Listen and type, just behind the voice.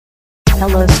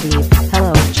Hello Steve,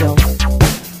 hello Jill.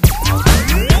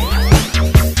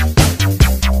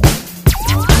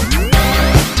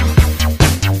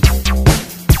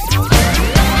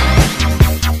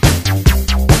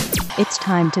 It's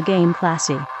time to game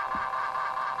classy.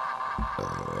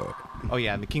 Oh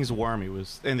yeah, and the Kings of War Army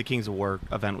was, and the Kings of War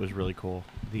event was really cool.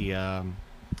 The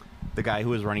guy who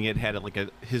was running it had like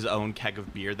his own keg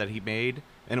of beer that he made,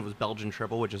 and it was Belgian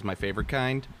triple, which is my favorite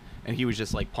kind. And he was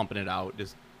just like pumping it out,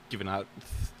 just giving out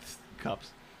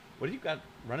cups. What do you got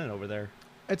running over there?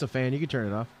 It's a fan. You can turn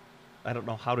it off. I don't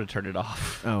know how to turn it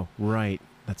off. Oh, right.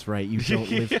 That's right. You don't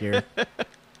live here.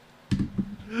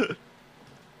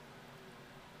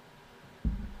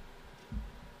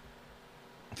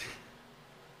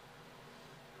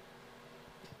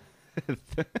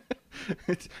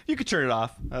 You could turn it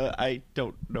off. I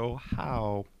don't know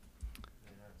how.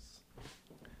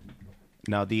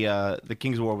 No, the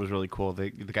Kings of War was really cool. The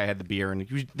guy had the beer, and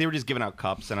they were just giving out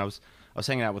cups. And I was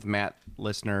hanging out with Matt,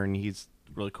 listener, and he's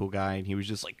a really cool guy. And he was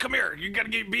just like, "Come here, you gotta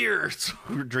get beer." So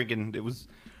we were drinking. It was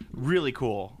really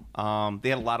cool. They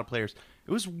had a lot of players.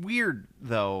 It was weird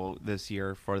though this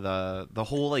year for the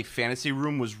whole like fantasy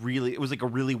room was really, it was like a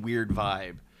really weird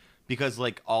vibe because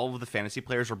like all of the fantasy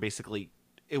players were basically,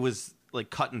 it was like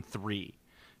cut in three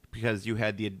because you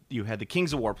had the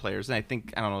Kings of War players, and I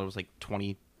think, I don't know, there was like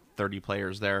 20, 30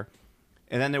 players there,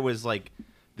 and then there was like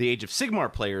the Age of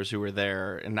Sigmar players who were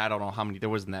there, and I don't know how many, there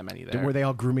wasn't that many there. Were they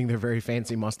all grooming their very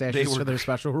fancy mustaches for their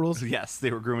special rules? Yes,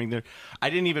 they were grooming their, I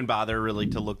didn't even bother really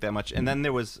to look that much. And then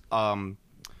there was the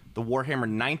Warhammer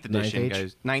 9th edition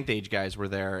guys, 9th Age guys were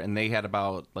there, and they had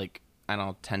about like, I don't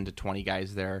know, 10 to 20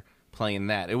 guys there playing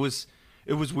that. It was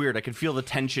weird. I could feel the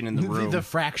tension in the room. The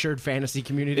fractured fantasy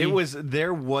community.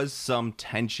 There was some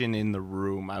tension in the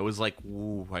room. I was like,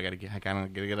 "Ooh, I gotta get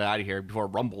out of here before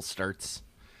Rumble starts,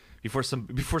 before some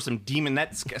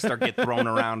demonettes start get thrown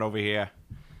around over here."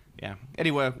 Yeah.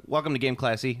 Anyway, welcome to Game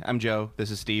Classy. I'm Joe.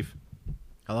 This is Steve.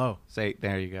 Hello. Say,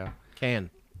 there you go.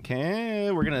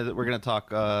 We're gonna talk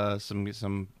some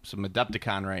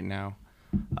Adepticon right now.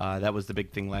 That was the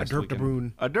big thing last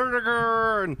weekend.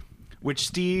 Adepticon, which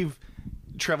Steve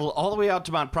traveled all the way out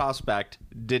to Mount Prospect,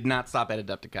 did not stop at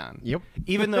Adepticon. Yep.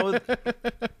 Even though,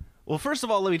 well, first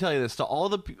of all, let me tell you this to all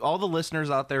the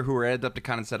listeners out there who were at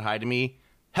Adepticon and said hi to me.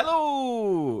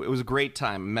 Hello! It was a great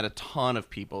time. I met a ton of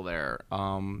people there,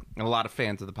 and a lot of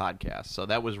fans of the podcast. So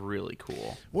that was really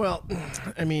cool. Well,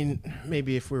 I mean,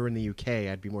 maybe if we were in the UK,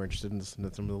 I'd be more interested in listening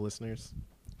to some of the listeners.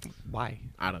 Why?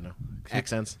 I don't know.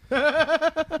 Accents.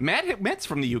 Matt's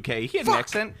from the UK. He had an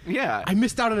accent. Yeah. I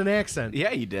missed out on an accent.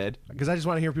 Yeah, you did. Because I just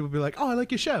want to hear people be like, "Oh, I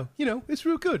like your show. You know, it's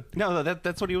real good." No,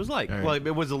 that's what he was like. Right. Well,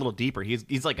 it was a little deeper.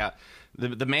 He's like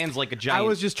the man's like a giant. I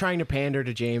was just trying to pander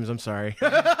to James. I'm sorry.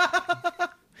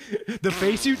 The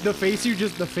face.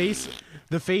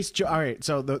 All right.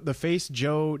 So the face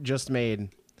Joe just made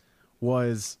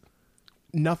was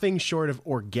nothing short of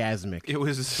orgasmic. It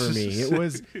was for me. It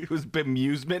was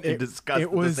bemusement and disgust at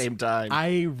the same time.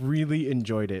 I really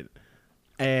enjoyed it,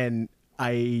 and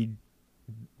I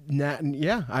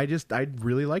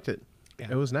really liked it.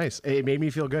 Yeah. It was nice. It made me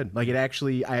feel good. Like I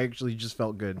actually just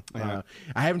felt good. Yeah.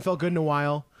 I haven't felt good in a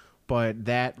while, but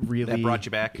that brought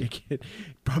you back. It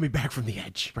brought me back from the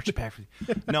edge. Brought you back from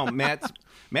no, Matt's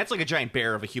like a giant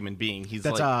bear of a human being.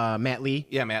 That's like, Matt Lee.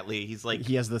 Yeah, Matt Lee. He's like,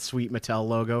 he has the sweet Mattel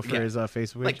logo for his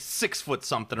Facebook. Like 6 foot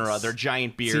something or other,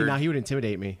 giant beard. See, now he would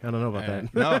intimidate me. I don't know about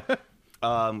that.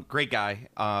 No, great guy.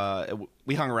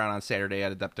 We hung around on Saturday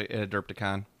at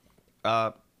Adepticon.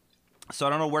 So I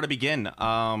don't know where to begin.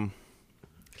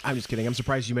 I'm just kidding. I'm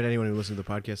surprised you met anyone who listened to the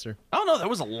podcast, sir. Oh no, there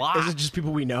was a lot. Is it just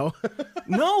people we know?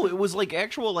 No, it was like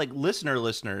actual like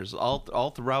listeners all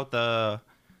throughout the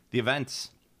events.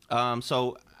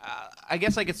 So I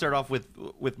guess I could start off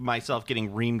with myself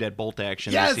getting reamed at bolt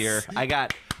action this year. I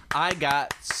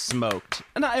got smoked.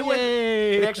 No,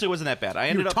 it actually wasn't that bad. I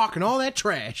ended up talking all that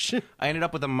trash. I ended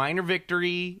up with a minor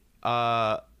victory,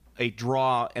 a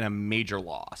draw, and a major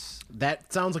loss.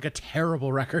 That sounds like a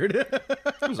terrible record.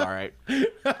 It was all right.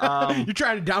 You're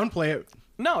trying to downplay it.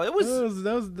 No, it was.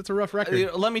 That's a rough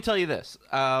record. Let me tell you this: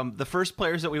 the first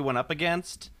players that we went up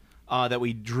against, that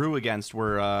we drew against,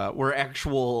 were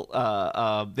actual.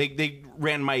 They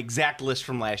ran my exact list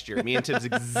from last year. Me and Tim's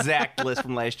exact list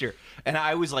from last year, and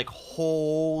I was like,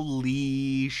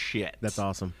 "Holy shit!" That's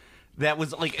awesome. That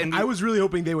was like, and I was really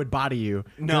hoping they would body you.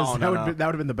 No, that would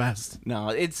have been the best. No,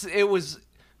 it was.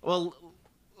 Well,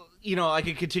 you know, I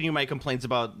could continue my complaints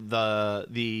about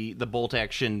the bolt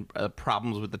action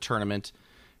problems with the tournament,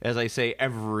 as I say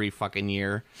every fucking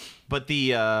year. But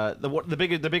the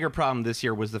bigger problem this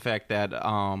year was the fact that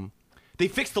they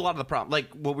fixed a lot of the problem.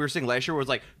 Like what we were saying last year was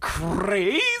like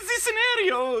crazy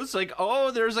scenarios. Like,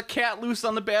 oh, there's a cat loose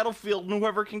on the battlefield, and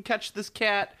whoever can catch this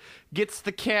cat gets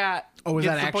the cat. Oh, was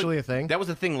gets that the actually a thing? That was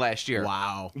a thing last year.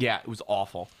 Wow. Yeah, it was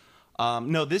awful.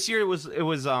 No, this year it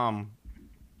was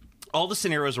all the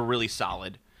scenarios were really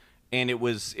solid, and it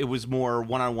was more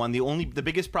one-on-one. The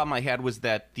biggest problem I had was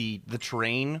that the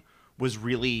terrain was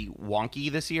really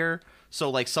wonky this year. So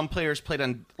like some players played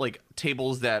on like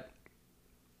tables that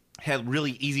had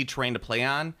really easy terrain to play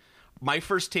on. My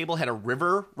first table had a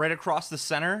river right across the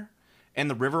center, and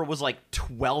the river was like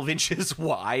 12 inches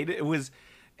wide. It was,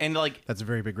 and like That's a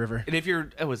very big river. and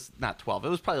it was not 12. It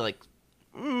was probably like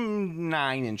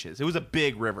 9 inches. It was a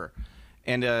big river,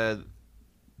 and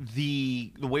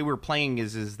the way we were playing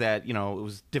is that it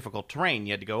was difficult terrain.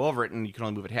 You had to go over it, and you could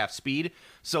only move at half speed.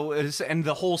 So and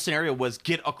the whole scenario was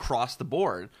get across the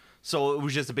board. So it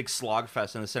was just a big slog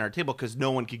fest in the center table because no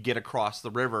one could get across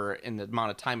the river in the amount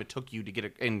of time it took you to get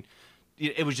it. And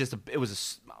it was just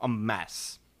a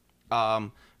mess.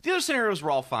 The other scenarios were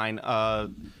all fine.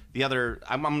 The other,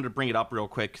 I'm going to bring it up real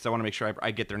quick because I want to make sure I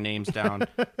get their names down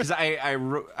because I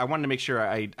wanted to make sure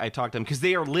I talked to them because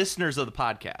they are listeners of the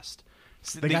podcast.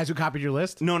 The guys who copied your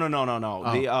list? No.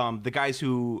 Oh. The guys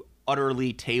who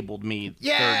utterly tabled me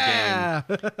Yeah.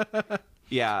 third game.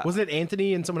 Yeah. Wasn't it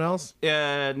Anthony and someone else?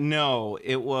 No,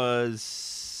 it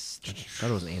was. I thought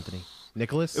it was Anthony.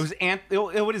 Nicholas? It was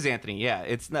it is Anthony. Yeah,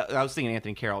 it's not, I was thinking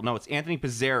Anthony Carroll. No, it's Anthony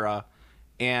Pizzera,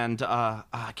 and I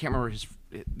can't remember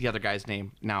the other guy's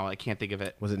name now. I can't think of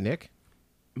it. Was it Nick?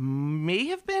 May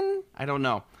have been. I don't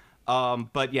know.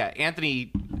 But yeah,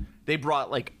 Anthony. They brought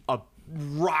like a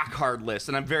rock hard list,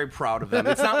 and I'm very proud of them.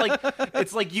 It's not like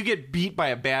it's like you get beat by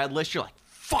a bad list. You're like,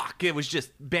 fuck, it was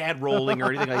just bad rolling or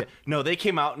anything like that. No, they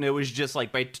came out and it was just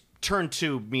like by turn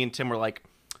 2, me and Tim were like,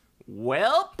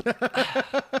 well,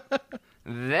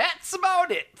 that's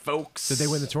about it, folks. Did they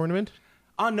win the tournament?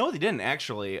 No, they didn't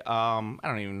actually. I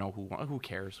don't even know who won. Who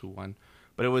cares who won?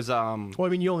 But it was. Well, I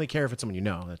mean, you only care if it's someone you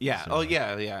know. Yeah. Oh,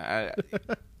 yeah.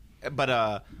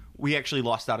 But we actually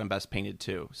lost out on Best Painted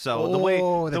too. So the way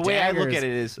I look at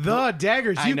it is the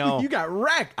daggers. I know you got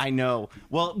wrecked. I know.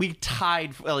 Well, we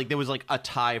tied. Like there was like a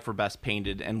tie for Best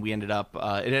Painted, and we ended up.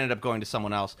 It ended up going to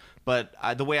someone else. But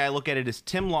the way I look at it is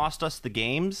Tim lost us the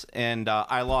games, and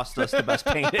I lost us the Best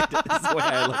Painted. Is the way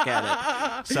I look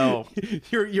at it. So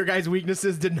your guys'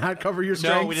 weaknesses did not cover your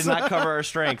strengths. No, we did not cover our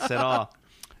strengths at all.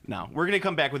 No, we're gonna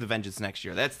come back with a vengeance next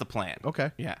year. That's the plan.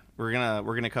 Okay. Yeah, we're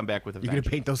gonna come back with a You're vengeance.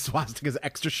 gonna paint those swastikas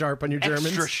extra sharp on your Germans.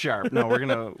 Extra sharp. No, we're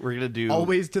gonna do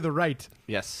always to the right.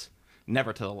 Yes,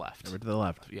 never to the left. Never to the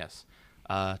left. Yes.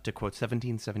 To quote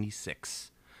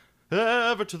 1776,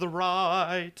 ever to the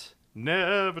right,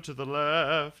 never to the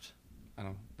left. I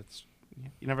don't. That's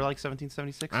you never like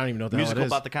 1776. I don't even know what the hell it musical is.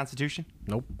 about the Constitution.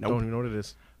 Nope. Don't even know what it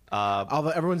is.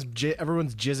 Uh, Everyone's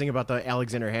jizzing about the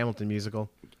Alexander Hamilton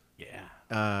musical. Yeah.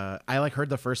 I heard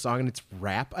the first song and it's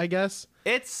rap, I guess.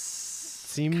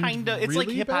 Seems kind of. It's like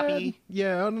really hip hoppy. bad?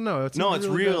 Yeah, I don't know. It's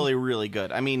really, really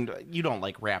good. I mean, you don't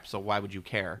like rap, so why would you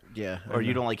care? Yeah, I Or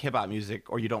you know. don't like hip hop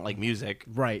music, or you don't like music.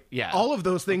 Right. Yeah. All of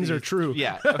those things are true.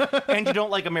 Yeah. And you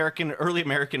don't like early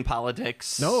American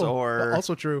politics. No. Or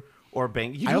also true. Or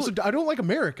bank. I don't like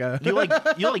America. you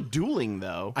like dueling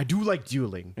though. I do like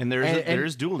dueling. And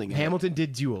there's dueling in it. Hamilton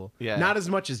did duel. Yeah. Not as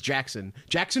much as Jackson.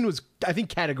 Jackson was, I think,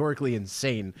 categorically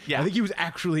insane. Yeah. I think he was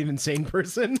actually an insane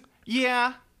person.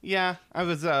 Yeah. I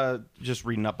was just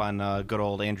reading up on good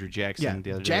old Andrew Jackson Yeah.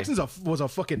 the other day. Jackson was a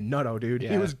fucking nutto, dude. He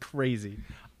Yeah. was crazy.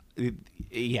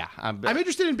 Yeah. I'm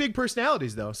interested in big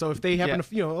personalities, though. So if they happen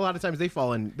to, a lot of times they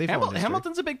fall in.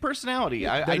 Hamilton's a big personality.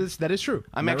 That is true.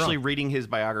 I'm not actually wrong. reading his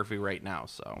biography right now,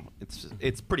 so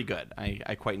it's pretty good.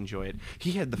 I quite enjoy it.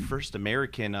 He had the first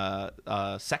American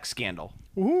sex scandal.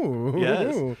 Ooh.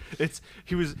 Yes,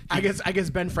 he was. I guess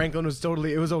Ben Franklin was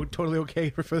totally okay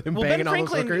for him banging all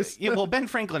those hookers. Yeah, well, Ben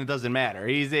Franklin, it doesn't matter.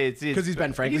 Because he's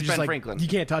Ben Franklin. He's just Ben like, Franklin. You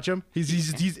can't touch him.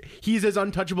 He's as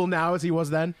untouchable now as he was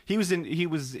then.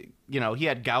 He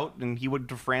had gout and he went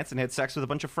to France and had sex with a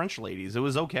bunch of French ladies. It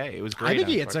was okay. It was great. I think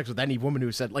he had sex with any woman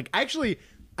who said,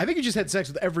 I think he just had sex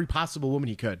with every possible woman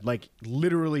he could. Like,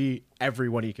 literally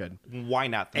everyone he could. Why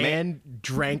not? And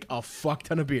drank a fuck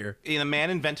ton of beer. The man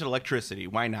invented electricity.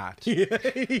 Why not? He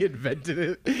invented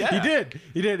it. Yeah.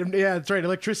 He did. Yeah, that's right.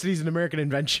 Electricity is an American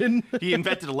invention. He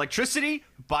invented electricity,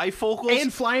 bifocals,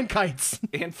 And flying kites.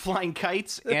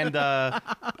 and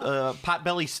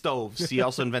potbelly stoves. He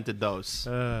also invented those.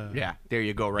 Yeah, there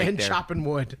you go, right And there. chopping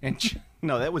wood.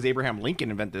 No, that was Abraham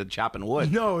Lincoln invented chopping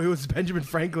wood. No, it was Benjamin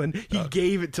Franklin. He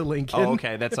gave it to Lincoln. Oh,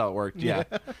 okay, that's how it worked. Yeah.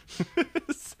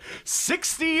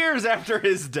 60 years after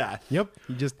his death. Yep.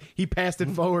 He passed it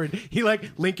forward. He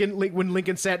like when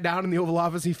Lincoln sat down in the Oval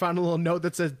Office, he found a little note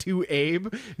that said to Abe,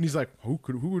 and he's like, who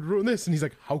would ruin this? And he's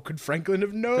like, how could Franklin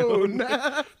have known?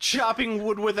 Chopping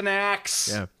wood with an axe.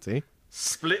 Yeah. See.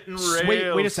 Splitting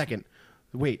rails. Wait a second.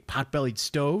 Wait, pot-bellied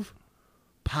stove?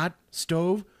 Pot,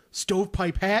 stove,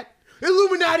 stovepipe hat?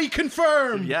 Illuminati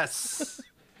confirmed! Yes.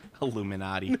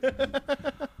 Illuminati.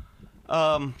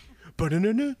 I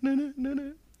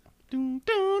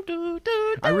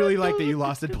really like that you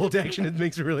lost at bolt action. It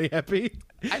makes me really happy.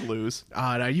 I lose.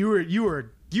 No, you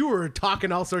were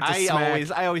talking all sorts of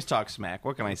smack. I always talk smack.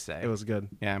 What can I say? It was good.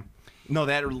 Yeah. No,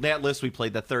 that list we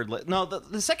played, the third list. No,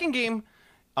 the second game,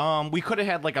 we could have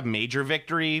had like a major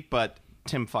victory, but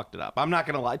Tim fucked it up. I'm not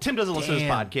gonna lie. Tim doesn't listen to this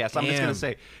podcast. I'm just gonna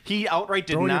say he outright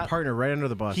did Throwing not. your partner right under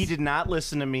the bus. He did not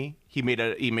listen to me. He made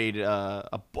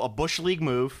a Bush League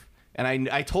move, and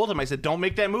I told him, I said, don't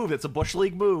make that move. It's a Bush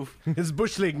League move. It's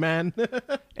Bush League, man.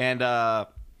 And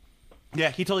yeah,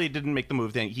 he totally didn't make the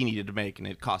move that he needed to make, and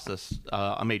it cost us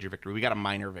a major victory. We got a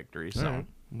minor victory, so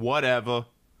whatever.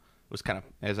 It was kind of,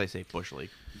 as I say, Bush League.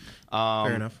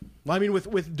 Fair enough. Well, I mean,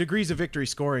 with degrees of victory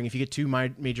scoring, if you get two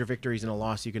major victories and a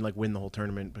loss, you can like win the whole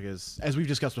tournament because, as we've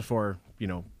discussed before,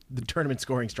 the tournament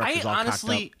scoring structure is all cocked up.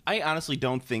 I honestly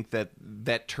don't think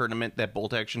that tournament, that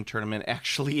bolt action tournament,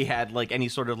 actually had like any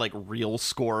sort of like real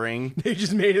scoring. They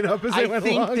just made it up as they went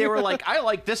along. I think they were like, I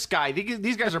like this guy.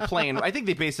 These guys are playing. I think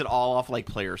they based it all off like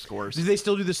player scores. Did they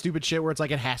still do the stupid shit where it's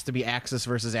like it has to be Axis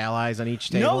versus Allies on each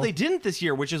table? No, they didn't this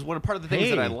year, which is one part of the things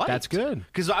that I liked. That's good.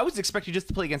 Because I was expecting just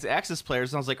to play against Axis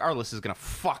players, and I was like, our list is gonna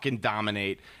fucking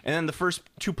dominate. And then the first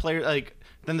two players,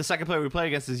 then the second player we play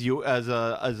against is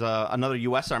another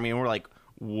U.S. Army, and we're like,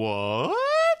 what?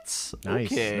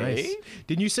 Nice, okay. nice.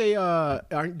 Didn't you say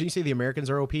the Americans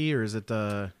are OP, or is it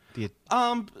the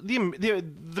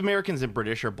Americans and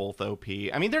British are both OP.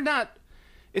 I mean, they're not.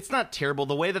 It's not terrible.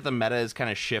 The way that the meta is kind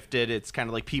of shifted, it's kind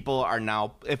of like people are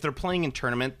now, if they're playing in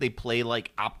tournament, they play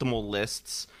like optimal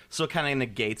lists, so it kind of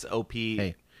negates OP.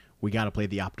 Hey, we got to play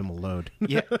the optimal load.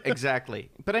 Yeah, exactly.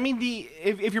 But I mean,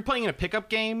 if you're playing in a pickup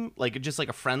game, like just like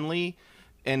a friendly,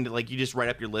 and like you just write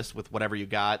up your list with whatever you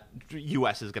got,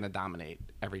 US is going to dominate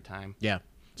every time. Yeah.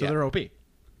 So they're OP.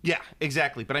 Yeah,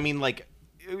 exactly. But I mean, like,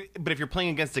 but if you're playing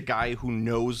against a guy who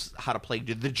knows how to play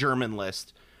the German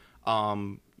list,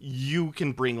 you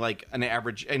can bring like an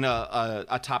average in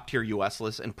a top tier US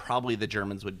list, and probably the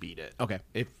Germans would beat it. Okay.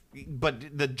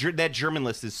 But that German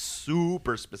list is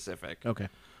super specific. Okay.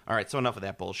 All right, so enough of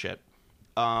that bullshit.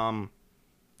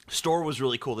 Store was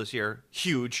really cool this year.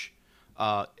 Huge.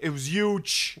 It was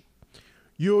huge.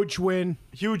 Huge win.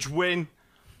 Huge win.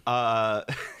 The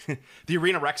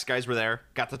Arena Rex guys were there.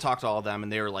 Got to talk to all of them,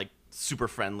 and they were like super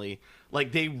friendly.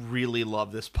 Like they really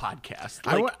love this podcast.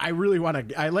 Like, I really want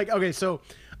to. Okay, so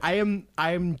I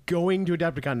am going to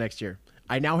Adepticon next year.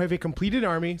 I now have a completed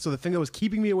army, so the thing that was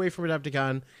keeping me away from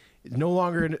Adepticon is no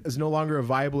longer a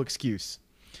viable excuse.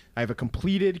 I have a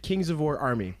completed Kings of War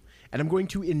army, and I'm going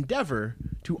to endeavor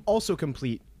to also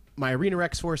complete my Arena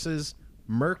Rex forces,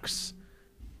 Mercs,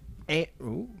 and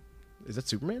is that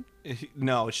Superman?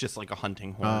 no, it's just like a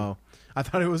hunting horn. Oh, I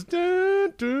thought it was.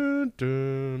 Dun, dun,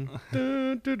 dun,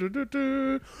 dun, dun, dun, dun,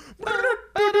 dun.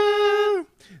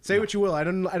 Say what you will, I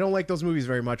don't like those movies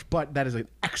very much, but that is an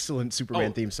excellent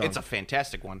Superman theme song. It's a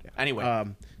fantastic one. Anyway,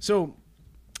 so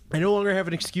I no longer have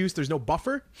an excuse. There's no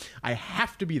buffer. I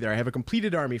have to be there. I have a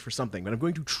completed army for something, but I'm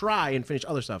going to try and finish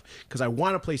other stuff because I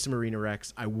want to play some Arena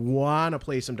Rex. I want to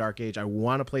play some Dark Age. I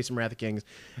want to play some Wrath of Kings,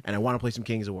 and I want to play some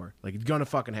Kings of War. Like, it's gonna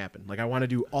fucking happen. Like, I want to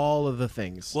do all of the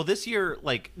things. well, this year,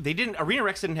 like Arena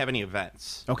Rex didn't have any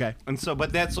events. Okay. And so,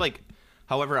 but that's like,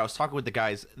 however, I was talking with the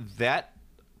guys, that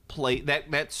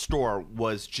store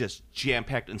was just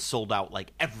jam-packed and sold out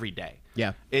like every day.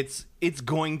 Yeah. It's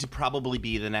going to probably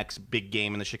be the next big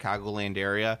game in the Chicagoland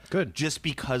area. Good. Just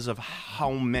because of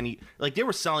how many, like they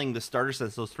were selling the starter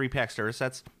sets, those 3-pack starter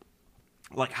sets,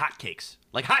 like hotcakes.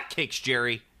 Like hotcakes,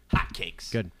 Jerry.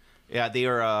 Hotcakes. Good. Yeah, they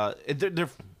are, they're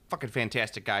fucking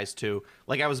fantastic guys too.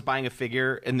 Like I was buying a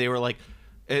figure and they were like,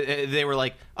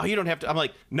 oh, you don't have to. I'm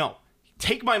like, no.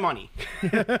 Take my money.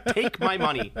 Take my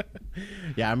money.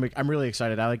 Yeah, I'm really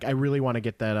excited. I really want to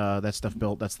get that stuff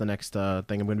built. That's the next thing. I'm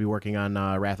going to be working on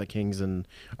Wrath of Kings and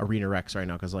Arena Rex right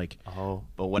now because Oh,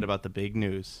 but what about the big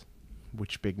news?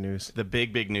 Which big news? The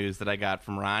big news that I got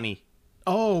from Ronnie.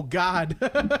 Oh God!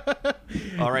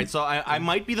 All right, so I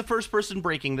might be the first person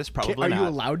breaking this. Probably Are not. you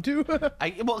allowed to?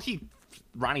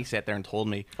 Ronnie sat there and told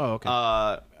me. Oh,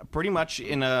 okay. Pretty much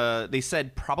they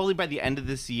said probably by the end of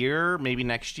this year, maybe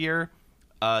next year.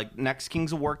 Next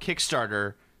Kings of War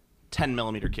Kickstarter,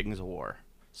 10mm Kings of War.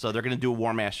 So they're going to do a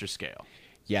War Master scale.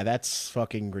 Yeah, that's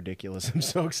fucking ridiculous. I'm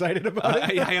so excited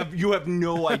about it. You have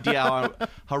no idea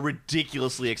how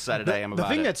ridiculously excited I am about it.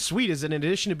 The thing that's sweet is that in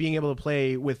addition to being able to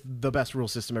play with the best rule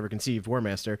system ever conceived, War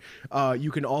Master,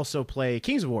 you can also play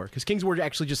Kings of War, because Kings of War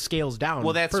actually just scales down.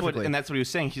 Well, that's perfectly. what he was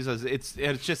saying. He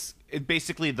says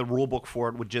basically the rule book for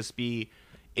it would just be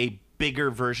a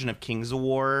bigger version of Kings of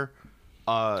War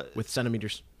with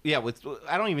centimeters. Yeah,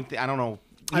 I don't know.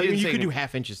 I mean, you could do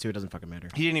half inches too. It doesn't fucking matter.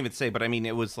 He didn't even say, but I mean,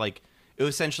 it would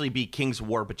essentially be King's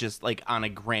War, but just like on a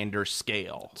grander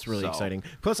scale. It's really exciting.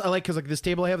 Plus, I like because like this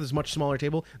table I have, this much smaller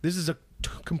table. This is a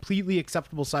completely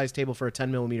acceptable size table for a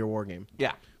 10mm war game.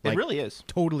 Yeah, like, it really is.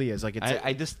 Totally is. Like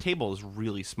it's. This table is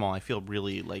really small. I feel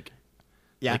really like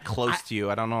yeah, close to you.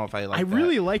 I don't know if I like. I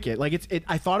really like it. Like it's.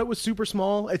 I thought it was super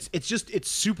small. It's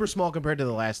super small compared to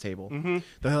the last table. Mm-hmm.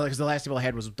 Because the last table I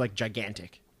had was like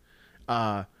gigantic.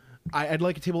 I'd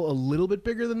like a table a little bit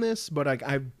bigger than this, but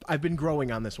I've been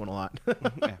growing on this one a lot.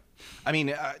 Yeah. I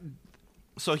mean,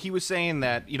 so he was saying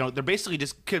that they're basically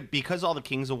just because all the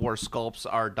Kings of War sculpts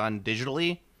are done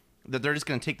digitally, that they're just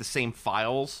going to take the same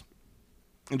files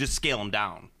and just scale them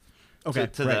down. Okay,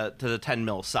 to the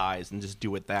 10mm size and just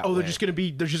do it that way. Oh, they're just gonna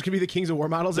be the Kings of War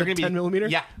models at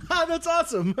 10mm. Yeah, that's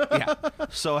awesome. Yeah.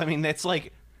 So I mean, that's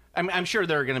like. I'm sure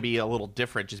they're going to be a little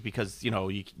different just because, you're not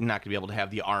going to be able to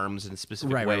have the arms in a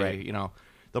specific way. Right.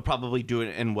 They'll probably do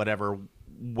it in whatever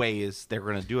way is they're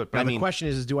going to do it. But the question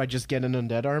is do I just get an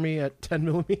undead army at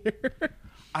 10mm?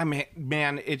 I mean,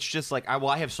 man, it's just like,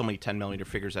 I have so many 10mm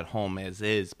figures at home as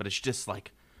is, but it's just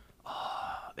like,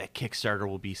 that Kickstarter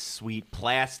will be sweet.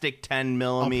 Plastic 10mm.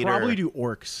 I'll probably do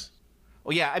orcs.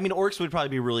 Well, yeah, I mean, orcs would probably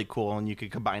be really cool, and you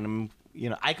could combine them.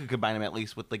 I could combine them at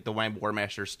least with like the War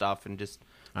Master stuff and just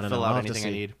fill out anything I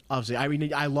need. Obviously, I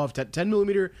mean, I love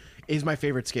 10mm is my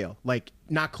favorite scale. Like,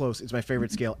 not close. It's my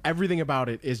favorite scale. Everything about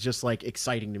it is just like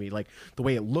exciting to me. Like the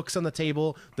way it looks on the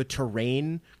table, the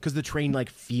terrain, because the terrain like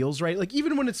feels right. Like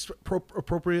even when it's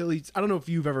appropriately, I don't know if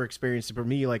you've ever experienced it, but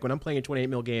me, like when I'm playing a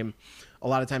 28mm game, a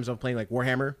lot of times I'm playing like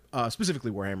Warhammer,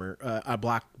 specifically Warhammer, a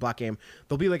block game.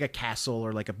 There'll be like a castle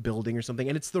or like a building or something,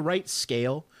 and it's the right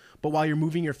scale. But while you're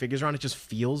moving your figures around, it just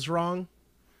feels wrong.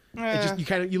 It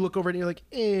just you look over it and you're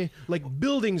like, like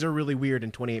buildings are really weird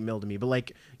in 28mm to me, but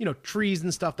like trees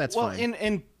and stuff, that's fine.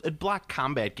 In block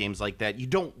combat games like that, you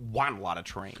don't want a lot of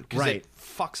terrain because it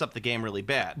fucks up the game really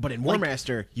bad. But in War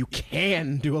Master, you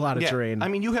can do a lot of terrain. I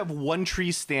mean, you have one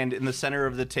tree stand in the center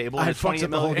of the table. I fucked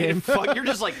up the whole game. You're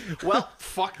just like, well,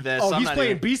 fuck this. Oh, he's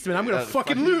playing Beastman. I'm gonna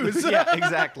fucking lose. Yeah,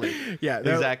 exactly. Yeah,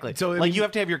 exactly. So like you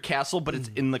have to have your castle, but it's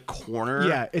in the corner.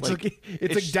 Yeah, it's like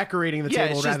decorating the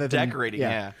table rather than decorating.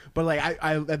 Yeah. But like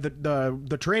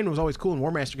the terrain was always cool in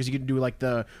War Master because you could do like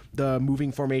the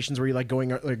moving formations where you like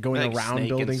going around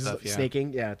buildings,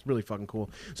 snaking. Yeah, it's really fucking cool.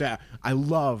 So yeah, I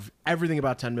love everything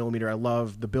about 10mm. I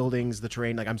love the buildings, the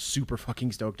terrain. Like I'm super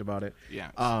fucking stoked about it.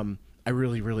 Yeah. I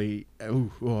really.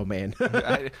 Oh man.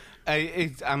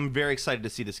 I'm very excited to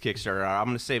see this Kickstarter. I'm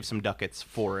going to save some ducats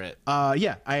for it.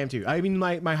 Yeah, I am too. I mean,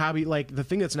 my hobby. Like the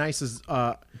thing that's nice is.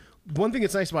 One thing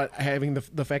that's nice about having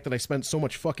the fact that I spent so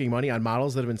much fucking money on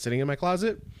models that have been sitting in my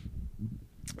closet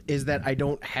is that I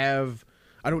don't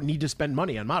need to spend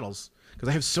money on models because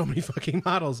I have so many fucking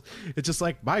models. It's just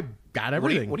like, I got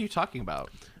everything. What are you talking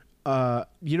about?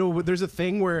 There's a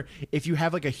thing where if you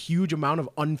have like a huge amount of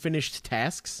unfinished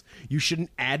tasks, you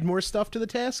shouldn't add more stuff to the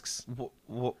tasks.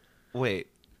 Wait,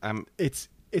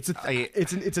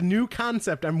 It's a new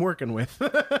concept I'm working with.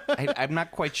 I'm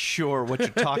not quite sure what you're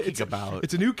talking about.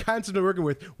 It's a new concept I'm working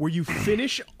with where you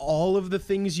finish all of the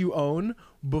things you own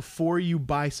before you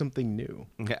buy something new.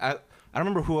 Okay, I don't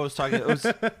remember who I was talking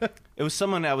to. It was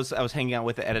someone I was hanging out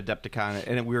with at Adepticon,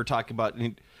 and we were talking about,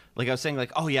 like I was saying,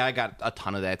 like, oh yeah, I got a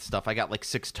ton of that stuff. I got like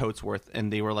 6 totes worth,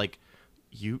 and they were like,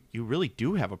 You really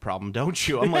do have a problem, don't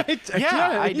you? I'm like,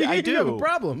 I do. Have a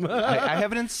problem. I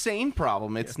have an insane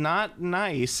problem. It's not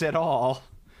nice at all.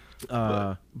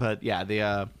 But yeah,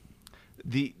 that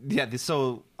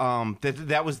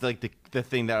was like the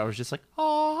thing that I was just like,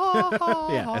 oh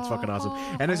yeah, that's fucking awesome.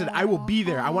 And I said I will be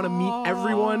there. I want to meet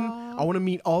everyone. I want to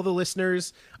meet all the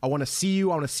listeners. I want to see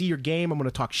you. I want to see your game. I'm going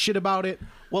to talk shit about it.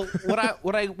 Well, what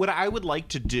I would like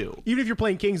to do, even if you're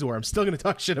playing Kings War, I'm still going to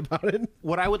talk shit about it.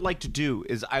 What I would like to do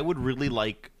is I would really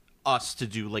like us to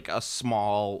do like a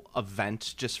small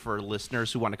event just for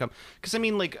listeners who want to come, because I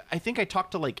mean, like, I think I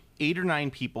talked to like 8 or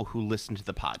 9 people who listen to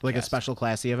the podcast, like a special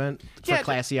classy event for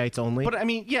Classyites only. But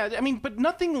but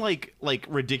nothing like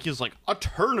ridiculous, like a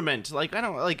tournament. Like I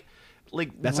don't like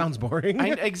That sounds boring.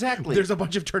 Exactly. There's a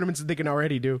bunch of tournaments that they can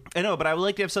already do. I know, but I would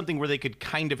like to have something where they could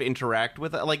kind of interact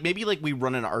with it. Like maybe like we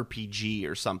run an RPG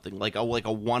or something, like a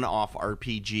one-off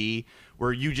RPG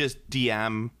where you just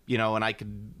DM, and I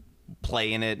could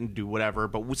play in it and do whatever.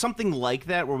 But with something like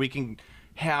that where we can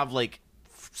have like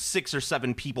 6 or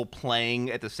 7 people playing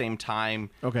at the same time.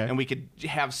 Okay. And we could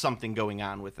have something going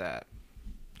on with that.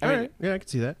 All right. Yeah, I can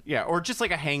see that. Yeah, or just like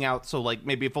a hangout. So like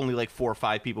maybe if only like 4 or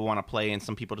 5 people want to play, and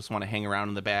some people just want to hang around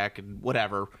in the back and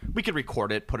whatever, we could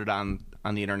record it, put it on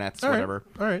the internet, whatever.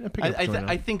 All right.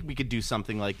 I think we could do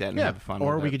something like that and have fun.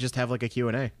 Or with we it. could just have like a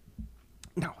Q&A.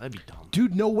 No, that'd be dumb.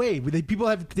 Dude, no way. People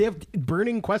have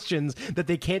burning questions that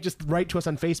they can't just write to us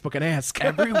on Facebook and ask.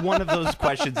 Every one of those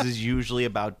questions is usually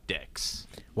about dicks.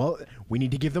 Well, we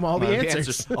need to give them all the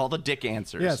answers. All the dick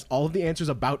answers. Yes, all of the answers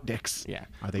about dicks. Yeah.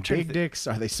 Are they big dicks?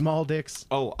 Are they small dicks?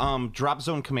 Oh, Drop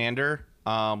Zone Commander.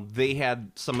 They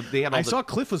had some. They had. I saw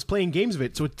Cliff was playing games of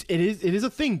it, so it is a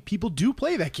thing. People do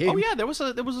play that game. Oh yeah, it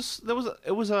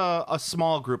was a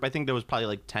small group. I think there was probably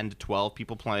like 10 to 12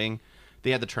 people playing. They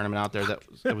had the tournament out there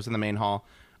that was in the main hall.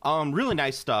 Really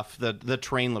nice stuff. The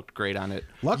terrain looked great on it.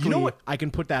 Luckily, you know what? I can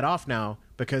put that off now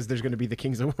because there's going to be the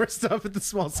Kings of War stuff at the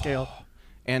small scale.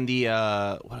 And the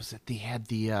what was it? They had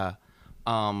the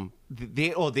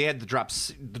they had the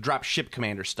drop ship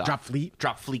commander stuff.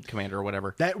 Drop fleet commander or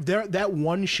whatever. That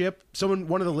one ship.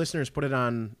 One of the listeners put it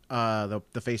on the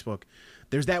Facebook.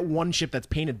 There's that one ship that's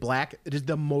painted black. It is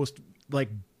the most like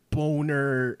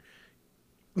boner.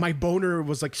 My boner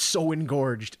was like so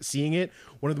engorged seeing it.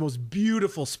 One of the most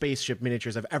beautiful spaceship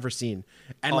miniatures I've ever seen.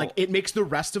 And like it makes the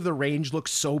rest of the range look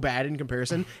so bad in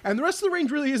comparison. And the rest of the range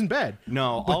really isn't bad.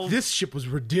 No. But this ship was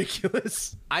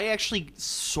ridiculous. I actually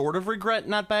sort of regret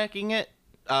not backing it.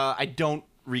 I don't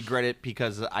regret it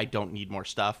because I don't need more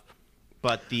stuff.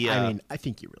 But I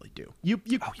think you really do.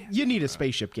 You need a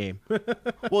spaceship game.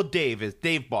 Well,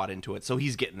 Dave bought into it, so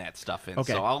he's getting that stuff in.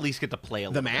 Okay. So I'll at least get to play a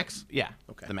little bit. The Max? Yeah.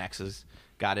 Okay. The Maxes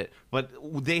got it. But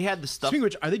they had the stuff. Speaking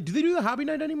of which, do they do the hobby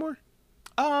night anymore?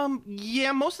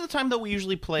 Yeah, most of the time though we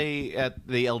usually play at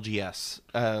the LGS.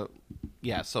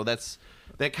 Yeah, so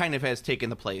that kind of has taken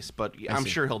the place, but I'm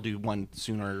sure he'll do one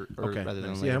sooner rather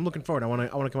than later. Yeah, I'm looking forward. I want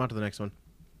to come out to the next one.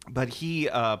 But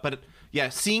yeah,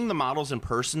 seeing the models in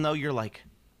person though, you're like,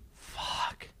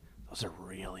 fuck, those are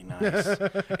really nice.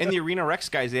 And the Arena Rex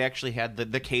guys, they actually had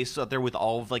the case out there with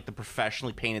all of like the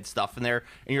professionally painted stuff in there,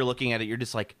 and you're looking at it, you're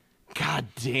just like, god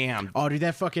damn. Oh, dude,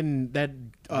 that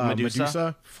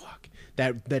Medusa? Fuck.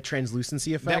 That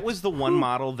translucency effect. That was the one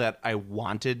model that I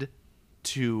wanted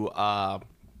to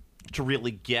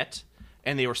really get,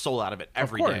 and they were sold out of it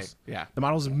every day. Yeah. The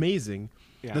model's amazing.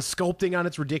 Yeah. The sculpting on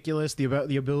it's ridiculous. The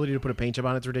ability to put a paint job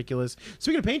on it's ridiculous.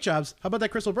 Speaking of paint jobs, how about that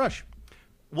crystal brush?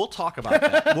 We'll talk about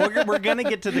that. We're gonna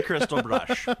get to the crystal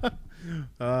brush.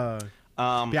 Yeah,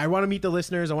 I want to meet the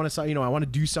listeners. I want to, I want to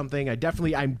do something.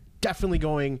 I'm definitely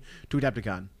going to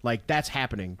Adepticon. Like, that's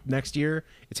happening next year.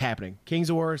 It's happening. Kings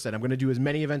of War said I'm going to do as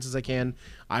many events as I can.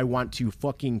 I want to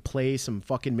fucking play some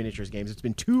fucking miniatures games. It's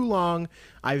been too long.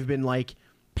 I've been like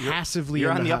passively.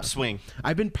 You're on the upswing.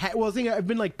 I've been I've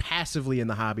been like passively in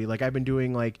the hobby. Like, I've been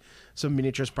doing like some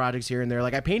miniatures projects here and there.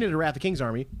 Like, I painted a Wrath of Kings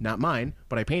army, not mine,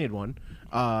 but I painted one.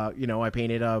 I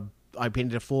painted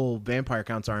a full Vampire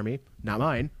Counts army, not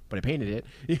mine, but I painted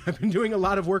it. I've been doing a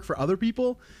lot of work for other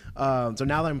people. So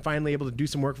now that I'm finally able to do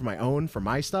some work for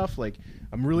my stuff, like,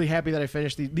 I'm really happy that I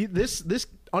finished this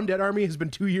Undead army has been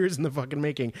 2 years in the fucking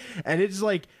making. And it's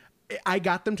like, I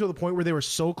got them to the point where they were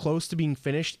so close to being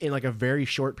finished in like a very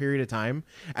short period of time.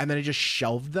 And then I just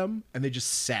shelved them and they just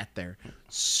sat there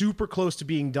super close to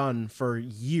being done for a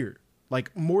year,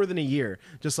 like more than a year.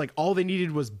 Just like all they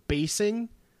needed was basing.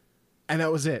 And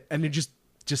that was it. And it just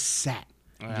sat.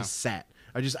 Yeah. It just sat.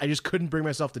 I just couldn't bring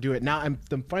myself to do it. Now I'm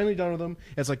finally done with them.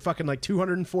 It's like fucking like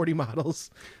 240 models.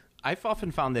 I've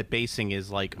often found that basing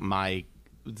is like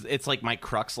it's like my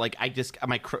crux. Like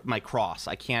my cross.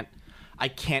 I can't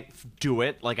do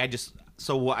it. Like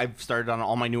so I've started on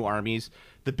all my new armies.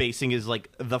 The basing is like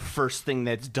the first thing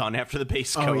that's done after the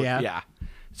base code. Oh, yeah. Yeah.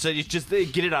 So it's just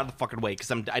get it out of the fucking way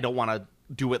because I don't want to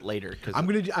do it later. I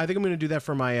think I'm gonna do that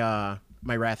for my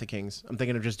my Wrath of Kings. I'm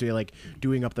thinking of just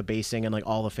doing up the basing and like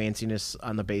all the fanciness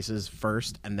on the bases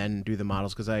first, and then do the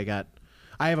models because I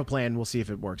have a plan. We'll see if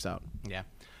it works out. Yeah,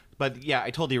 but yeah, I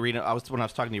told the Arena. When I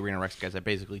was talking to the Arena Rex guys, I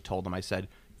basically told them. I said,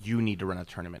 you need to run a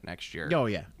tournament next year. Oh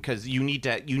yeah, because you need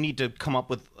to come up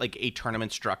with like a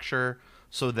tournament structure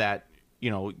so that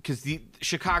because the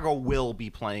Chicago will be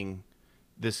playing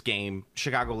this game.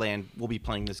 Chicagoland will be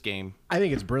playing this game. I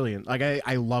think it's brilliant. Like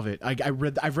I love it.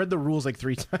 I've read the rules like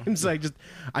 3 times.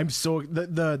 I'm so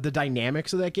the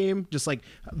dynamics of that game, just like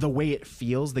the way it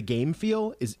feels, the game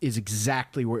feel is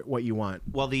exactly what you want.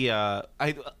 Well,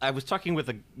 I was talking with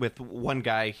one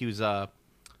guy. He's a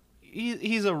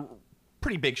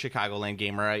pretty big Chicagoland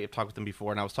gamer. I've talked with him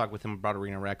before, and I was talking with him about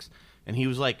Arena Rex, and he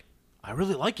was like, "I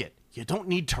really like it. You don't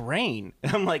need terrain."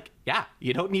 And I'm like, yeah,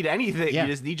 you don't need anything. Yeah.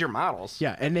 You just need your models.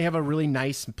 Yeah, and they have a really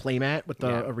nice playmat with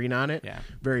the arena on it. Yeah.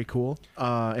 Very cool.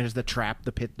 And it's the trap,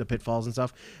 the pitfalls and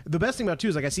stuff. The best thing about it, too,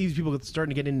 is like I see these people starting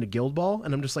to get into Guild Ball,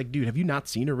 and I'm just like, dude, have you not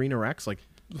seen Arena Rex? Like,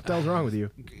 what the hell's wrong with you?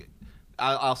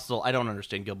 I don't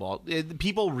understand Guild Ball.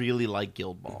 People really like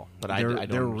Guild Ball, but I don't. They're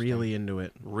understand. really into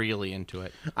it. Really into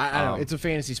it. I don't know. It's a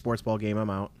fantasy sports ball game. I'm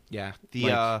out. Yeah.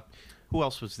 Who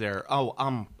else was there? Oh,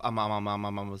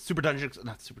 Super Dungeon,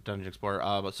 not Super Dungeon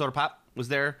Explorer, but Soda Pop was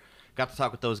there. Got to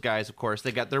talk with those guys, of course.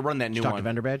 They're running that new Talk one. to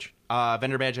Vendor Badge?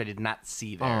 Vendor Badge I did not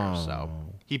see there, so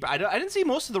I didn't see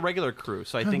most of the regular crew,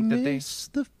 so I think that they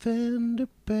the Vendor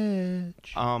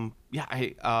Badge.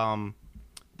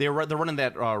 they're running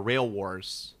that Rail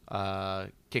Wars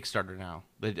Kickstarter now.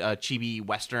 The chibi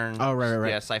Western. Oh, right.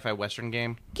 Yeah, sci-fi Western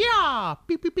game. Yeah!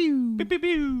 Pew, pew, pew. Pew, pew,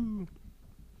 pew.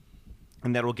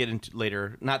 And that we'll get into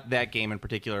later. Not that game in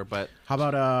particular, but... How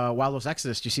about Wild West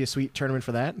Exodus? Do you see a sweet tournament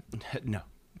for that? No.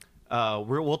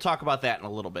 We'll talk about that in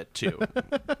a little bit, too.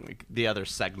 The other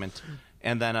segment.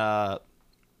 And then,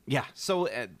 so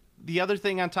the other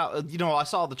thing on top... I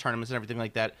saw the tournaments and everything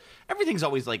like that. Everything's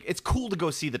always like... It's cool to go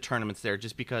see the tournaments there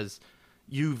just because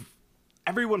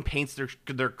everyone paints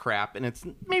their crap, and it's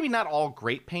maybe not all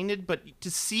great painted, but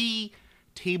to see...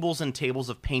 tables and tables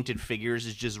of painted figures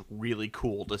is just really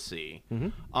cool to see.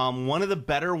 Mm-hmm. One of the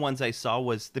better ones I saw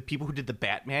was the people who did the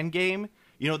Batman game.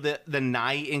 The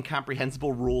nigh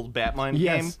incomprehensible ruled Batman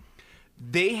game.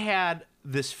 They had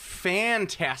this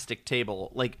fantastic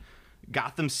table, like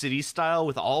Gotham City style,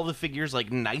 with all the figures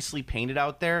like nicely painted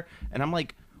out there. And I'm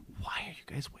like, why are you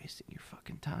guys wasting your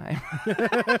fucking time?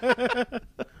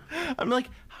 I'm like,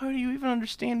 how do you even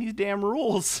understand these damn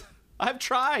rules? I've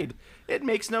tried. It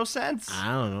makes no sense.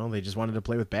 I don't know. They just wanted to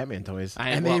play with Batman toys,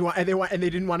 they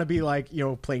didn't want to be like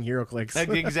playing HeroClix.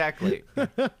 Exactly.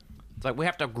 It's like we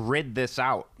have to grid this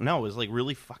out. No, it was like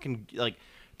really fucking like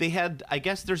they had. I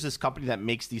guess there's this company that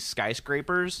makes these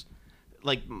skyscrapers,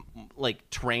 like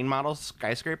terrain model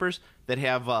skyscrapers that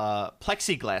have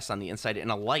plexiglass on the inside and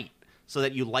a light, so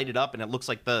that you light it up and it looks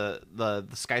like the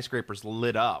skyscraper's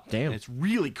lit up. Damn, and it's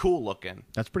really cool looking.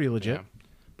 That's pretty legit. Yeah.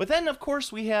 But then, of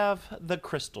course, we have the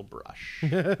Crystal Brush.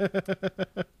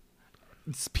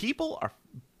 People are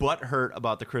butthurt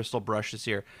about the Crystal Brush this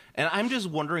year. And I'm just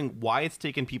wondering why it's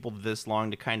taken people this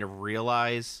long to kind of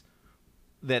realize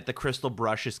that the Crystal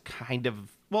Brush is kind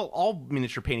of... Well, all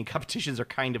miniature painting competitions are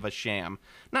kind of a sham.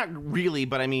 Not really,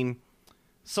 but I mean...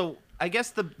 So, I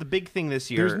guess the big thing this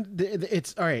year...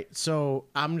 It's... All right, so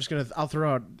I'm just going to... I'll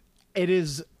throw out... It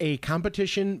is a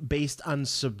competition based on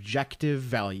subjective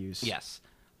values. Yes.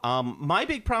 My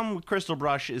big problem with Crystal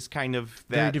Brush is kind of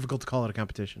that... Very difficult to call it a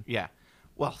competition. Yeah.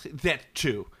 Well, that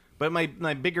too. But my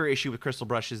bigger issue with Crystal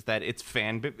Brush is that it's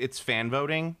fan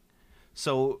voting.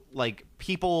 So, like,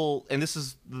 people... And this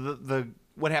is the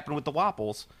what happened with the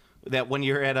Wapples. That when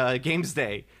you're at Games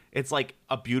Day, it's like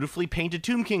a beautifully painted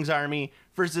Tomb King's army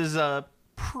versus a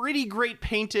pretty great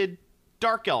painted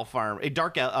Dark Elf army. A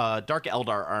Dark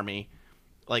Eldar army.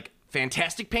 Like,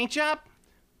 fantastic paint job?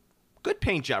 Good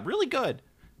paint job. Really good.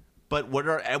 But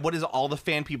what is all the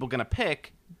fan people going to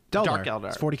pick? Dark Eldar.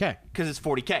 It's 40K. Because it's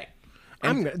 40K.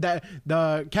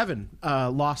 Kevin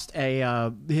lost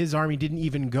his army didn't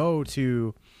even go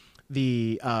to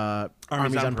the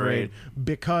Armies on Parade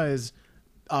because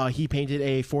he painted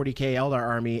a 40K Eldar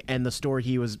army, and the store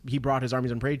he brought his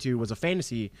Armies on Parade to was a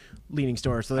fantasy leaning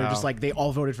store. So they're just like, they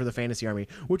all voted for the fantasy army,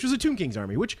 which was a Tomb King's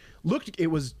army, which looked,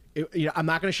 I'm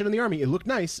not going to shit on the army. It looked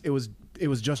nice. It was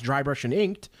just dry brush and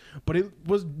inked, but it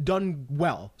was done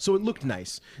well. So it looked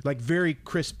nice, like very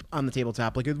crisp on the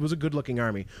tabletop. Like it was a good looking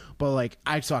army. But like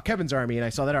I saw Kevin's army and I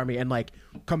saw that army, and like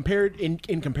compared in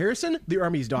comparison, the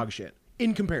army's dog shit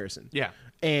in comparison. Yeah.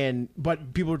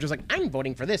 But people were just like, I'm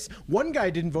voting for this. One guy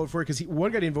didn't vote for it because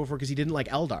he didn't like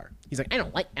Eldar. He's like, I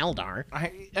don't like Eldar.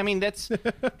 I mean, that's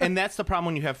the problem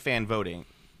when you have fan voting.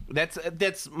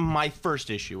 That's my first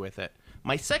issue with it.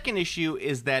 My second issue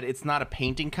is that it's not a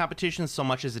painting competition so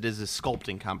much as it is a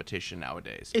sculpting competition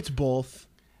nowadays. It's both.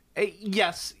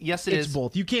 Yes, it is. It's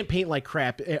both. You can't paint like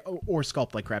crap or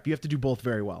sculpt like crap. You have to do both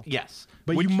very well. Yes.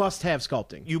 But you must have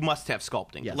sculpting. You must have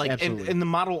sculpting. Yes, like, absolutely. And the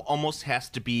model almost has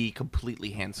to be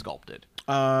completely hand sculpted.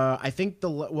 I think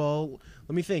let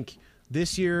me think.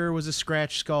 this year was a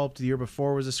scratch sculpt. The year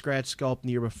before was a scratch sculpt. And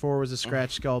the year before was a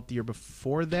scratch sculpt. The year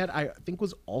before that, I think,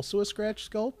 was also a scratch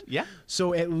sculpt. Yeah.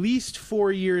 So at least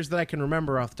 4 years that I can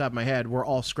remember off the top of my head were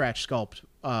all scratch sculpt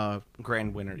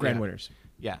Grand winners.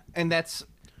 Yeah. And that's...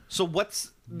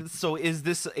 So is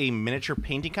this a miniature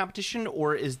painting competition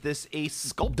or is this a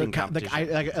sculpting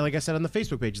competition? Like I said on the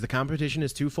Facebook page, the competition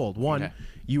is twofold. One,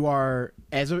 you are,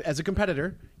 as a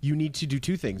competitor, you need to do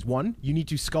two things. One, you need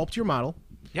to sculpt your model.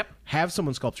 Yep. Have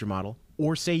someone sculpt your model,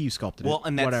 or say you sculpted Well, it.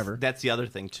 and that's, whatever. that's the other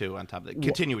thing, too, on top of that.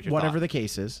 Continue with your whatever thought. the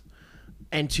case is.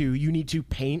 And two, you need to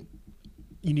paint.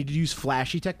 You need to use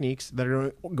flashy techniques that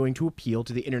are going to appeal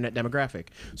to the internet demographic.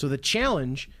 So the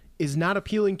challenge is not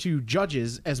appealing to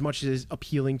judges as much as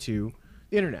appealing to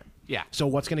the internet. Yeah. So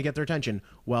what's going to get their attention?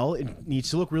 Well, it needs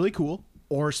to look really cool,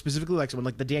 or specifically like someone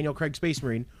like the Daniel Craig Space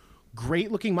Marine.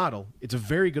 Great looking model. It's a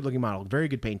very good looking model. Very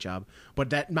good paint job.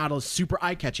 But that model is super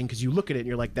eye catching because you look at it and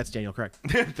you're like, that's Daniel Craig.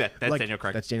 that's like, Daniel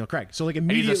Craig. That's Daniel Craig. So like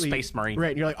And immediately, he's a Space Marine.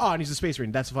 right? And you're like, oh, and he's a Space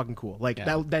Marine. That's fucking cool. Like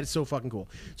that is so fucking cool.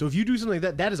 So if you do something like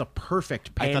that, that is a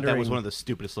perfect pandering. I thought that was one of the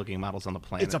stupidest looking models on the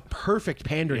planet. It's a perfect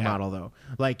pandering model though.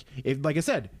 Like I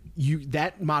said,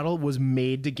 that model was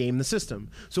made to game the system.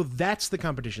 So that's the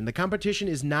competition. The competition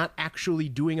is not actually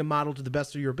doing a model to the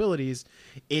best of your abilities.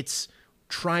 It's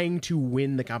trying to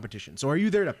win the competition. So are you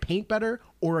there to paint better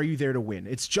or are you there to win?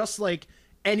 It's just like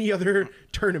any other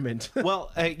tournament.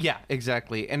 Well, yeah,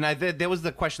 exactly. And that was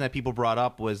the question that people brought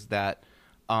up was that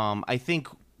I think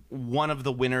one of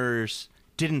the winners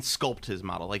didn't sculpt his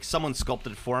model. Like someone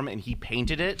sculpted it for him and he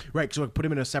painted it. Right, so like put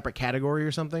him in a separate category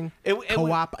or something.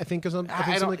 Co-op, I think, or something,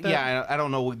 something like that. Yeah, I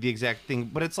don't know the exact thing,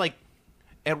 but it's like,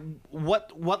 at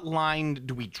what line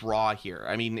do we draw here?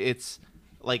 I mean, it's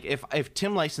like if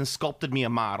Tim Lyson sculpted me a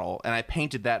model and I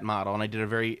painted that model and I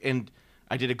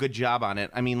did a good job on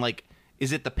it. I mean, like,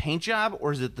 is it the paint job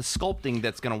or is it the sculpting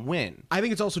that's going to win? I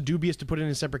think it's also dubious to put it in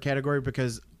a separate category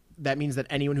because that means that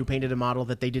anyone who painted a model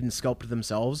that they didn't sculpt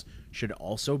themselves should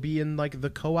also be in like the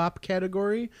co-op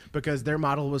category because their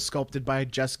model was sculpted by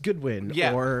Jess Goodwin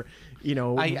or one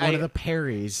of the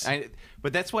Perrys.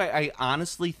 But that's why I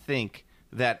honestly think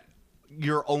that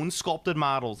your own sculpted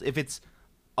models, if it's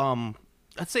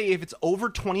let's say if it's over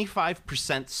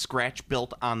 25% scratch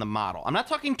built on the model. I'm not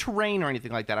talking terrain or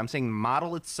anything like that. I'm saying the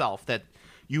model itself that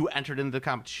you entered into the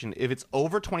competition. If it's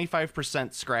over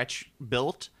 25% scratch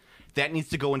built, that needs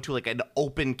to go into like an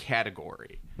open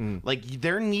category. Like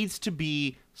there needs to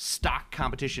be stock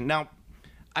competition. Now,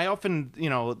 I often,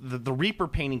 the Reaper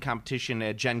painting competition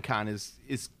at Gen Con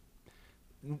is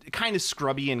kind of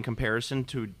scrubby in comparison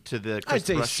to the I'd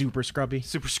say super scrubby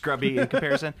in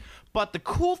comparison. But the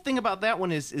cool thing about that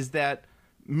one is that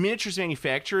miniatures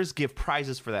manufacturers give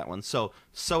prizes for that one. So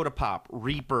Soda Pop,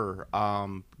 Reaper,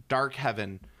 Dark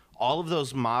Heaven, all of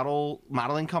those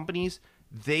modeling companies,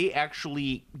 they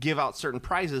actually give out certain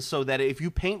prizes so that if you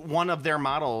paint one of their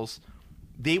models,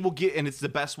 they will get, and it's the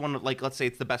best one, like let's say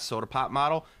it's the best Soda Pop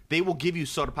model, they will give you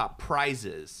Soda Pop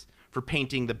prizes for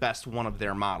painting the best one of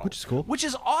their models. Which is cool. Which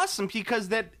is awesome because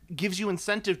that gives you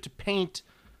incentive to paint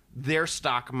their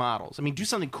stock models. I mean, do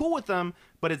something cool with them,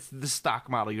 but it's the stock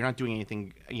model. You're not doing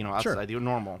anything, outside the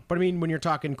normal. But I mean, when you're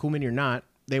talking Coolman, you're not.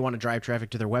 They want to drive traffic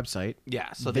to their website.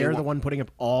 Yeah, so they're the one putting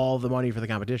up all the money for the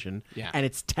competition. Yeah. And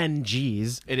it's 10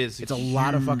 G's. It is. It's a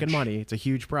lot of fucking money. It's a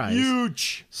huge prize.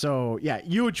 Huge. So, yeah,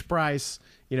 huge prize.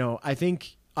 I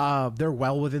think they're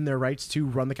well within their rights to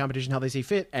run the competition how they see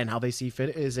fit, and how they see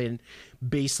fit is a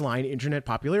baseline internet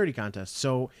popularity contest.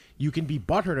 So you can be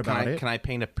butthurt about it. Can I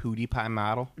paint a PewDiePie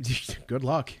model? Good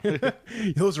luck.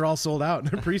 Those are all sold out.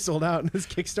 They're pre-sold out. This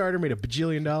Kickstarter made $1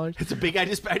 bajillion. It's a big. I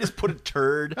just put a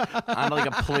turd on like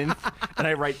a plinth, and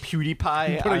I write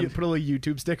PewDiePie. Put a little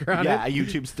YouTube sticker on it. Yeah, a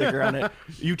YouTube sticker on it.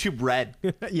 YouTube Red.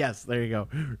 Yes, there you go.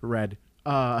 Red.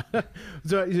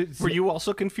 Were you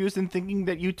also confused in thinking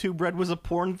that YouTube Red was a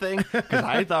porn thing? Because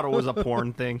I thought it was a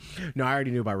porn thing. No, I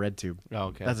already knew about RedTube. Oh,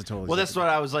 okay, that's a totally. Well, that's what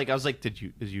I was like. Is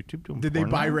YouTube doing? Did they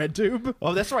buy now? RedTube?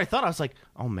 Oh, that's what I thought. I was like,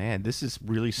 oh man, this is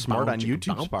really smart on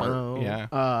YouTube's part.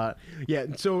 Yeah, yeah.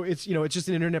 So it's it's just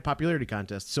an internet popularity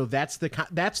contest. So that's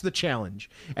the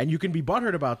challenge, and you can be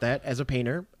butthurt about that as a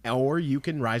painter, or you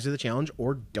can rise to the challenge,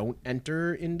 or don't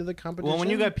enter into the competition. Well,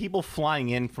 when you got people flying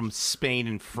in from Spain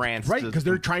and France, right? Because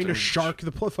they're trying to shark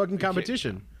the fucking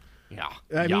competition. Yeah,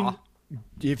 I mean,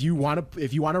 if you want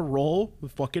to roll,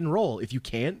 fucking roll. If you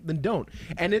can't, then don't.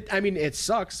 And it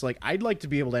sucks. Like, I'd like to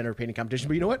be able to enter a painting competition,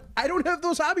 but you know what? I don't have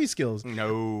those hobby skills.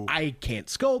 No, I can't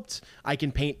sculpt. I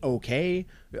can paint okay.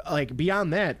 Like,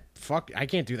 beyond that, fuck, I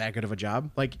can't do that good of a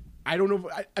job. Like, I don't know.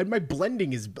 My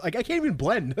blending is like I can't even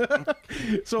blend.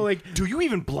 So like, Do you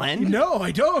even blend? no,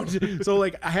 I don't. So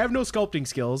like, I have no sculpting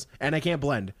skills and I can't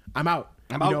blend. I'm out.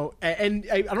 I'm you out. know, and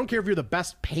I don't care if you're the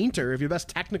best painter, if you're the best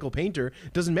technical painter.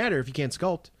 It doesn't matter if you can't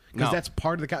sculpt because No. that's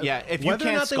part of the. Yeah, if you whether or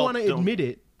can't not they sculpt, want to don't- admit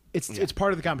it, it's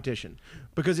part of the competition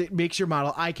because it makes your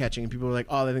model eye catching and people are like,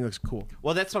 oh, that thing looks cool.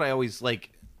 Well, that's what I always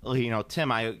like. You know,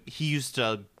 Tim. He used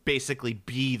to basically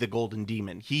be the Golden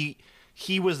Demon. He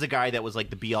was the guy that was like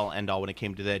the be all end all when it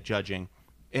came to that judging,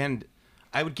 and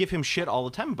I would give him shit all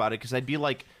the time about it because I'd be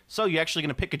like, "So you actually going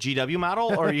to pick a GW model,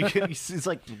 or are you?" He's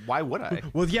like, "Why would I?"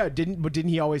 Well, yeah, didn't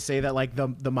he always say that like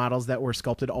the models that were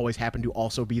sculpted always happen to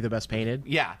also be the best painted?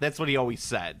 Yeah, that's what he always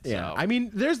said. Yeah, So. I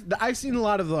mean, I've seen a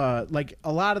lot of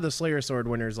the Slayer Sword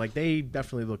winners. Like they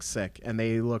definitely look sick, and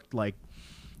they looked like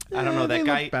I don't know they that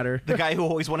guy. look better. The guy who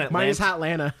always won Atlanta. Minus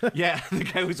Atlanta. Yeah, the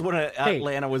guy who's won at Hey,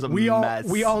 Atlanta was a we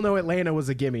mess. all know Atlanta was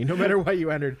a gimme, no matter what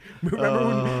you entered. Do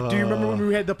you remember when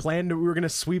we had the plan that we were going to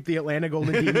sweep the Atlanta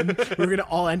Golden Demon? We were going to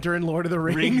all enter in Lord of the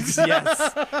Rings.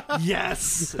 Yes,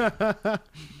 yes.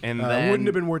 And then Wouldn't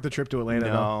have been worth the trip to Atlanta.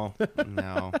 though.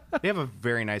 No. They have a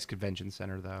very nice convention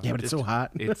center, though. Yeah, but it's so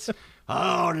hot. It's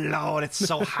oh Lord, it's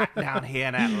so hot down here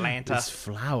in Atlanta. This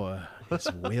flower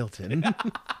is wilting.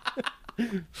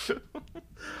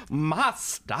 My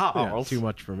stars. Yeah, too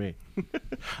much for me.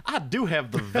 I do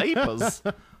have the vapors.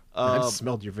 I've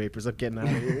smelled your vapors. I'm getting out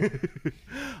of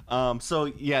here. So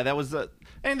yeah, that was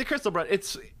and the crystal bread.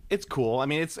 It's cool. I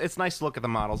mean, it's nice to look at the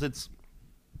models.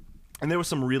 And there was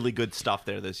some really good stuff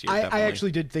there this year. I definitely.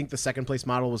 actually did think the second place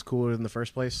model was cooler than the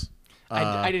first place.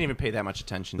 I didn't even pay that much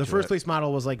attention The to first it. place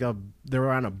model was like they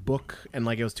were on a book and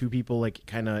like it was two people like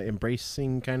kind of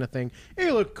embracing kind of thing.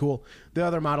 It looked cool. The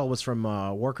other model was from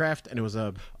Warcraft and it was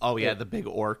a Oh yeah, the big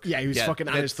orc. yeah he was fucking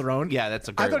on his throne. Yeah, that's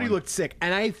a great I thought he one. looked sick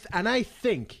and I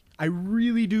think I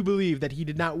really do believe that he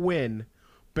did not win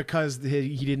because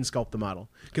he didn't sculpt the model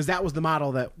because that was the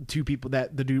model that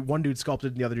one dude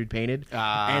sculpted and the other dude painted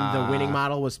and the winning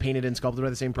model was painted and sculpted by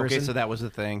the same person. Okay, so that was the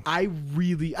thing. I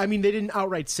mean, they didn't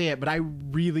outright say it, but I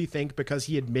really think because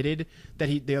he admitted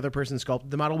that the other person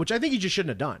sculpted the model, which I think he just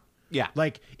shouldn't have done. Yeah.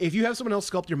 Like, if you have someone else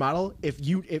sculpt your model, if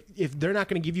they're not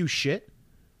going to give you shit,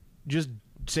 just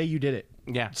say you did it.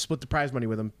 Yeah. Split the prize money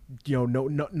with them. You know,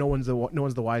 no one's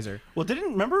the wiser. Well,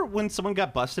 remember when someone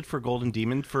got busted for Golden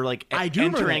Demon for like I do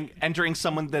remember entering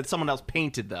someone that someone else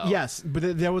painted though? Yes,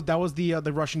 but that was the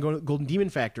Russian Golden Demon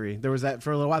factory. There was that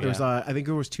for a little while. There was Yeah. I think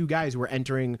there was two guys who were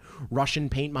entering Russian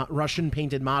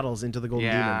painted models into the Golden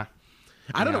Yeah. Demon.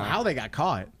 I don't know Yeah. how they got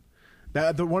caught.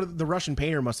 The Russian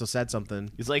painter must have said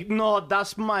something. He's like, no,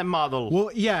 that's my model. Well,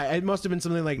 yeah, it must have been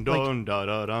something like Dun, da,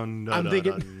 da, dun, da, I'm da,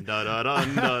 thinking- dun, da, da,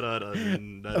 dun, da, da,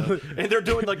 dun, da, da. And they're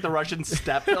doing like the Russian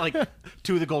step like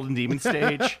to the Golden Demon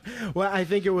stage. well, I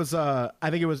think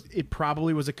it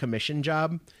probably was a commission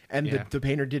job, and Yeah. the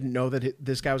painter didn't know that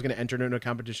this guy was going to enter into a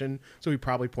competition, so he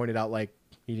probably pointed out like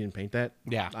he didn't paint that.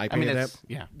 Yeah. I I mean, painted that's- that.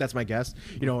 yeah. That's my guess.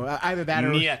 You know, either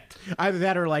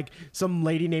that or like some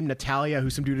lady named Natalia who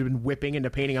some dude had been whipping into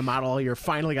painting a model all year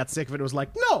finally got sick of it and was like,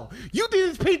 no, you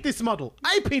didn't paint this model.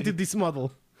 I painted this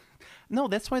model. No,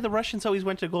 that's why the Russians always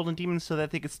went to Golden Demon so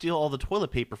that they could steal all the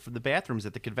toilet paper from the bathrooms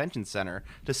at the convention center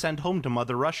to send home to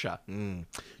Mother Russia.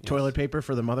 Toilet paper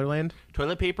for the motherland.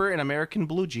 Toilet paper and American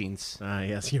blue jeans. Ah,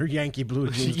 yes, your Yankee blue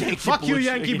jeans. Yankee Fuck blue you,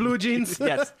 Yankee blue jeans.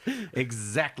 Yes,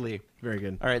 exactly. Very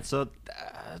good. All right, so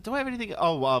do I have anything?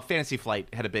 Oh, Fantasy Flight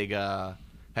had a big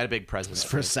president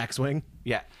For a sex wing.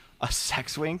 Yeah, a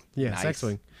sex wing. Yeah, Nice. sex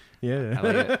wing. Yeah, I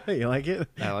like you like it?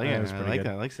 I like Yeah, it. was I pretty like good.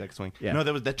 it. I like sex wing. Yeah. No,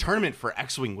 there was the tournament for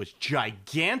X Wing was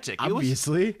gigantic.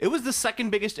 Obviously. it was the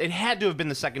second biggest. It had to have been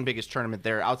the second biggest tournament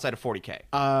there outside of 40K.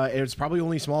 It was probably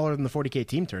only smaller than the 40K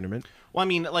team tournament. Well, I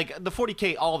mean, like the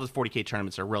 40K, all of the 40K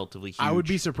tournaments are relatively huge. I would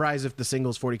be surprised if the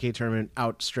singles 40K tournament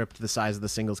outstripped the size of the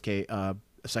singles K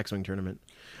sex wing tournament.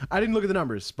 I didn't look at the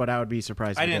numbers, but I would be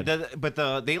surprised. I if it didn't. did.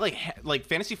 But they like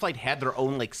Fantasy Flight had their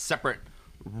own like separate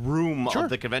room Sure. of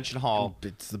the convention hall.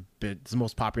 It's the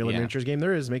most popular Yeah. miniatures game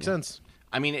there is. Makes sense.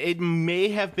 I mean, it may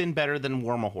have been better than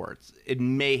War Mahorts. It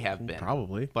may have been.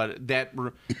 Probably. But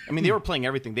I mean, they were playing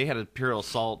everything. They had Imperial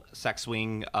Assault, Sex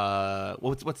Wing,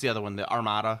 what's the other one? The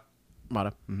Armada.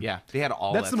 Mata. Mhm. Yeah, they had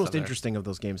all That's that the most stuff there. interesting of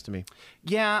those games to me.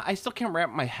 Yeah, I still can't wrap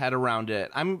my head around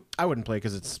it. I wouldn't play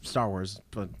because it's Star Wars,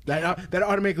 but that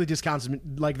automatically discounts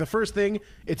like the first thing.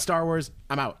 It's Star Wars.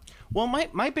 I'm out. Well,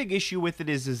 my big issue with it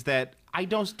is that I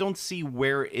don't see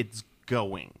where it's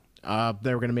going. They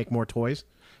were going to make more toys.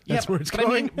 That's where it's but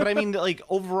going. but I mean, like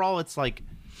overall, it's like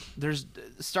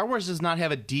Star Wars does not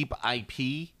have a deep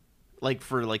IP like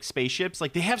for like spaceships.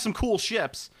 Like they have some cool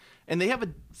ships, and they have a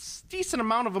decent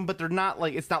amount of them, but they're not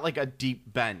like it's not like a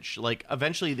deep bench. Like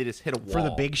eventually they just hit a wall. For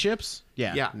the big ships?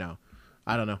 Yeah. No.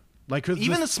 I don't know. Like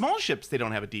even the small ships, they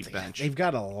don't have a deep bench. They've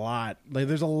got a lot. Like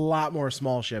there's a lot more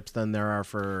small ships than there are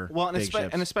for big ships.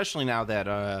 And especially now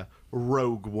that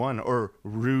Rogue One or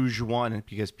Rouge One,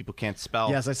 because people can't spell.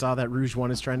 Yes, I saw that Rouge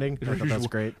One is trending. I thought that's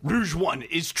great. Rouge One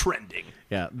is trending.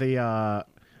 Yeah,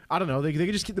 I don't know. They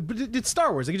could just but it's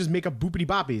Star Wars. They could just make up boopity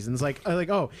boppies, and it's like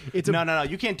oh, it's a no.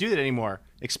 You can't do that anymore.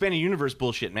 Expanded universe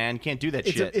bullshit, man. You can't do that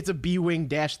shit. It's a B-wing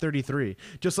 -33.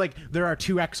 Just like there are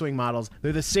 2 X-wing models.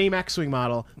 They're the same X-wing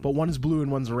model, but one's blue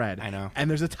and one's red. I know. And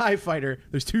there's a TIE fighter.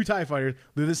 There's 2 TIE fighters.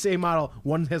 They're the same model.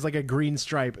 One has like a green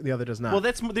stripe, the other does not. Well,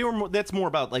 that's more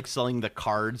about like selling the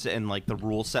cards and like the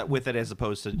rule set with it as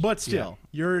opposed to. But still,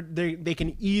 they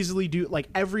can easily do like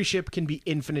every ship can be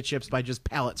infinite ships by just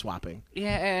palette swapping.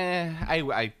 Yeah,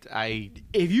 I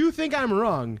If you think I'm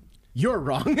wrong, you're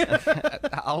wrong.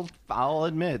 I'll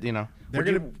admit, you know. What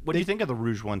do you think of the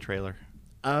Rouge One trailer?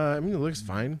 I mean, it looks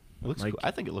fine. It looks cool.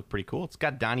 I think it looked pretty cool. It's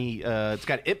got it's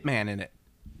got Ip Man in it.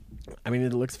 I mean,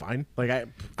 it looks fine. Like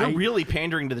they're really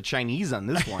pandering to the Chinese on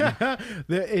this one.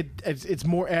 It's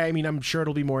more. I mean, I'm sure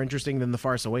it'll be more interesting than The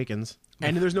Farce Awakens.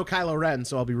 And there's no Kylo Ren,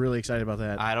 so I'll be really excited about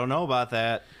that. I don't know about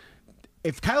that.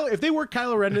 If they work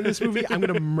Kylo Ren in this movie, I'm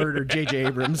gonna murder J.J.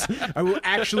 Abrams. I will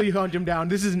actually hunt him down.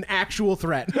 This is an actual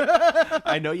threat.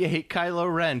 I know you hate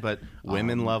Kylo Ren, but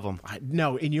women love him.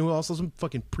 No, and you also some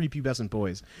fucking prepubescent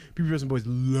boys. Prepubescent boys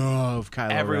love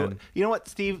Kylo Ren. You know what,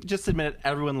 Steve? Just admit it.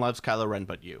 Everyone loves Kylo Ren,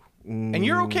 but you. And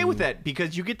you're okay with that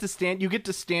because you get to stand. You get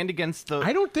to stand against the.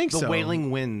 I don't think the so. wailing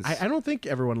winds. I don't think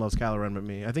everyone loves Kylo Ren but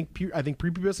me. I think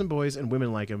prepubescent boys and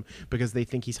women like him because they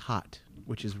think he's hot.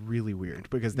 Which is really weird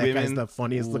because that guy's the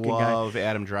funniest looking guy. Love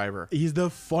Adam Driver. He's the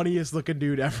funniest looking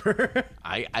dude ever.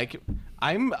 I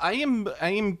am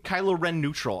Kylo Ren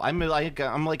neutral. I'm like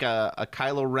a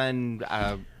Kylo Ren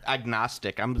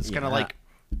agnostic. I'm just kind of like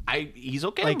he's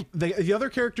okay. Like the other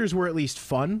characters were at least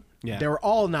fun. Yeah. They were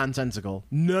all nonsensical.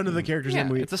 None of the characters in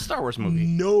the movie. It's a Star Wars movie.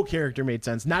 No character made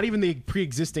sense. Not even the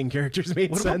pre-existing characters made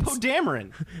sense. What about Poe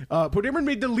Dameron? Poe Dameron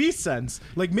made the least sense.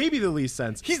 Like maybe the least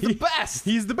sense. He's the best.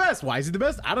 He's the best. Why is he the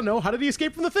best? I don't know. How did he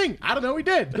escape from the thing? I don't know. He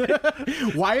did.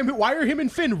 Why are him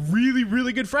and Finn really,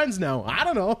 really good friends now? I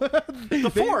don't know.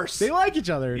 The Force. They like each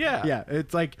other. Yeah. Yeah.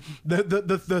 It's like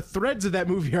the threads of that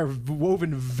movie are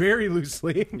woven very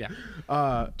loosely.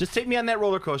 Yeah. Just take me on that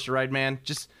roller coaster ride, man.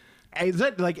 Just. Is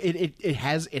that like it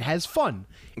has fun,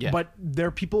 but there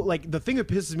are people like the thing that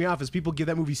pisses me off is people give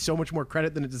that movie so much more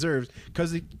credit than it deserves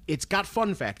because it's got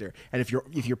fun factor. And if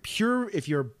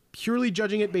you're purely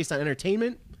judging it based on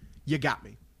entertainment, you got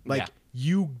me.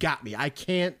 You got me. I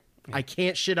can't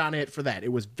shit on it for that. It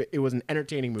was an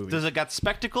entertaining movie. Does it got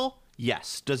spectacle?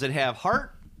 Yes. Does it have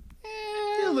heart?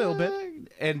 A little bit.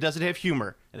 And does it have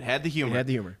humor? It had the humor. It had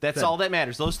the humor. That's all that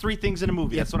matters. Those 3 things in a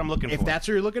movie. That's what I'm looking for. If that's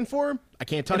what you're looking for, I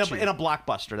can't touch you. In a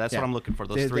blockbuster, that's what I'm looking for.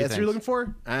 Those 3 things. That's what you're looking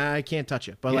for. I can't touch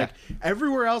you. But like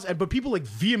everywhere else, but people like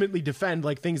vehemently defend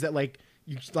like things that like.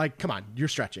 You like, come on, you're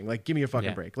stretching. Like, give me a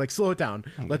fucking break. Like, slow it down.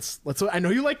 Let's. I know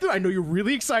you like I know you're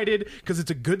really excited because it's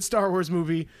a good Star Wars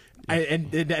movie,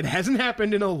 and it hasn't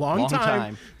happened in a long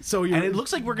time. So and it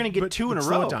looks like we're gonna get 2 in a row.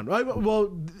 Slow it down.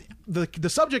 Well, the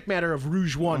subject matter of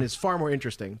Rouge One is far more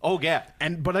interesting. Oh yeah,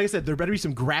 but like I said, there better be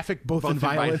some graphic Bothan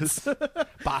violence.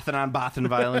 Bothan on Bothan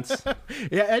violence.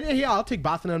 I'll take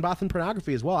Bothan on Bothan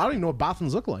pornography as well. I don't even know what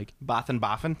Bothans look like. Bothans.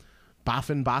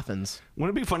 Bothans.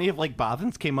 Wouldn't it be funny if like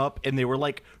Bothans came up and they were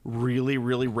like really,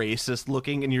 really racist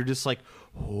looking, and you're just like,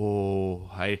 oh,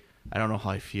 I don't know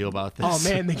how I feel about this. Oh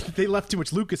man, they left too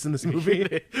much Lucas in this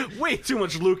movie. Way too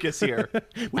much Lucas here.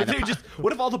 What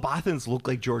if all the Bothans look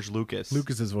like George Lucas?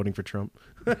 Lucas is voting for Trump.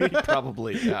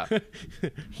 Probably, yeah.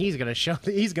 He's gonna show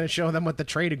them what the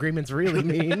trade agreements really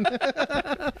mean.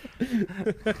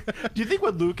 Do you think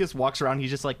when Lucas walks around, he's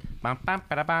just like, I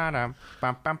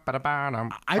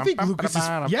think Lucas is,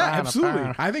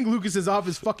 absolutely. I think Lucas is off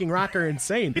his fucking rocker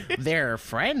insane. They're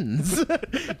friends.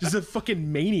 Just a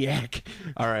fucking maniac.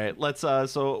 All right, let's.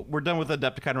 So we're done with the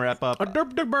Adepticon wrap up.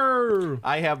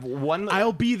 I have one.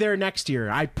 I'll be there next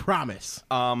year. I promise.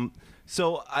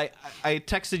 So I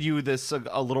texted you this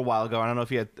a little while ago. I don't know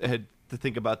if you had to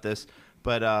think about this,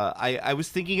 but I was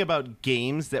thinking about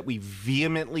games that we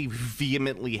vehemently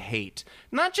hate.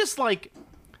 Not just like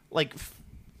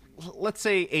let's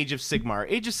say Age of Sigmar.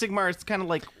 Age of Sigmar is kind of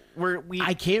like where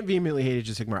I can't vehemently hate Age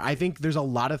of Sigmar. I think there's a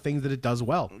lot of things that it does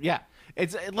well. Yeah,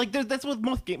 it's like that's with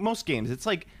most games. It's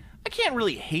like I can't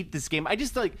really hate this game. I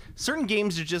just like certain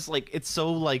games are just like it's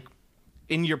so like.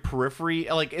 In your periphery,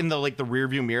 like in the rear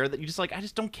view mirror, that you just like I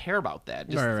just don't care about that.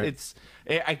 Just, right. It's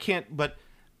I can't. But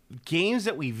games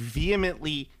that we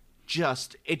vehemently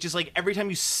it's just like every time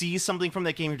you see something from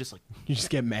that game, you're just like, You just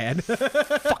get mad.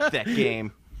 fuck that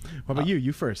game. What about you?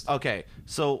 You first. Okay,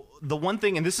 so the one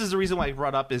thing, and this is the reason why I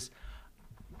brought up, is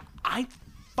I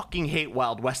fucking hate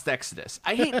Wild West Exodus.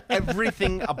 I hate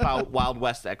everything about Wild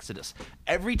West Exodus.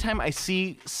 Every time I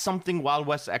see something Wild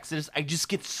West Exodus, I just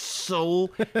get so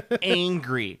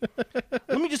angry.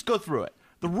 Let me just go through it.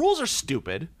 The rules are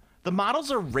stupid. The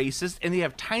models are racist, and they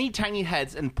have tiny, tiny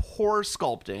heads and poor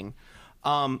sculpting.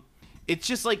 It's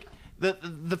just like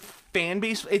the fan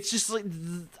base. It's just like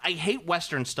I hate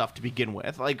Western stuff to begin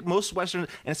with. Like most Western,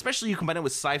 and especially you combine it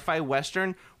with sci-fi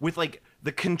Western with like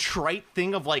the contrite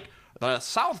thing of like the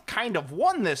South kind of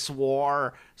won this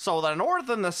war, so the North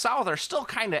and the South are still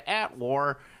kind of at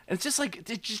war. And it's just like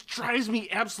it just drives me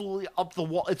absolutely up the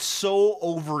wall. It's so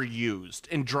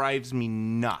overused and drives me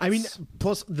nuts. I mean,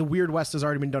 plus the Weird West has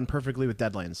already been done perfectly with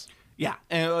Deadlands. Yeah,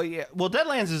 yeah. Well,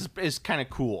 Deadlands is kind of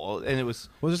cool, and it was.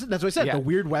 Well, that's what I said. Yeah. The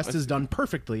Weird West is done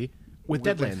perfectly with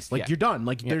Deadlands. Like yeah. you're done.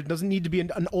 Like there doesn't need to be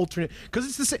an alternate because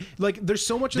it's the same. Like there's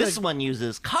so much. This like, one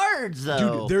uses cards,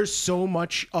 though. Dude, there's so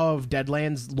much of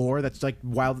Deadlands lore that's like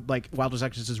Wild West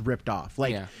Exodus is ripped off.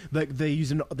 Like, Yeah. they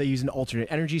use an alternate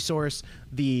energy source.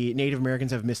 The Native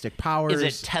Americans have mystic powers.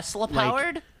 Is it Tesla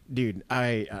powered? Dude,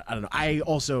 I don't know. I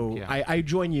also I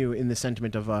join you in the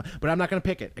sentiment of but I'm not gonna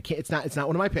pick it. I can't. It's not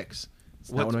one of my picks. It's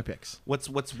not one of my picks. What's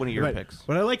one of your picks?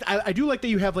 But I do like that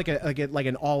you have like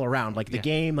an all around the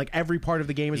game, like every part of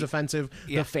the game is offensive.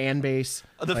 Yeah. The fan base,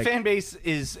 The fan base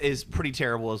is pretty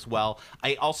terrible as well.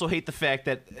 I also hate the fact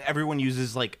that everyone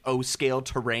uses like O scale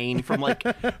terrain from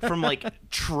like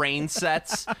train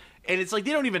sets, and it's like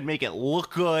they don't even make it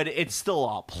look good. It's still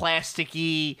all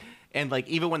plasticky, and like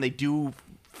even when they do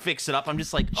fix it up, I'm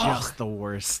just like, just the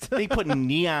worst. They put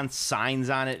neon signs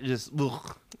on it. Just ugh.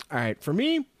 All right, for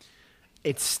me,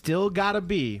 it's still gotta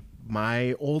be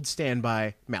my old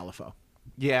standby Malifaux.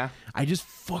 Yeah. I just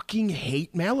fucking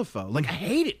hate Malifaux. Like I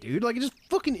hate it, dude. Like it just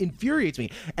fucking infuriates me.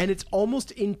 And it's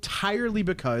almost entirely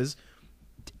because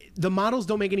the models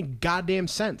don't make any goddamn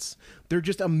sense. They're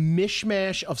just a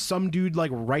mishmash of some dude like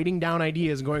writing down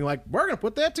ideas and going like, we're gonna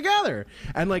put that together.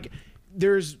 And like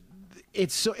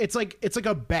it's like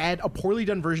a poorly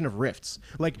done version of Rifts.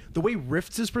 Like the way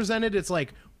Rifts is presented, it's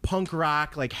like punk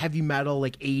rock, like heavy metal,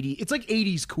 like 80s. It's like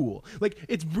 80s cool. Like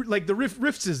it's like the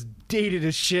Rifts is dated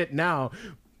as shit now,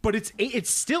 but it's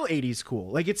still 80s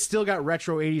cool. Like it's still got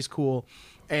retro 80s cool,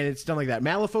 and it's done like that.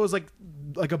 Malifaux is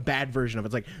like a bad version of it.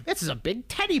 It's like this is a big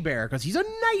teddy bear because he's a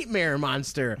nightmare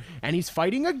monster and he's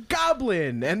fighting a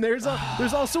goblin and there's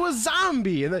also a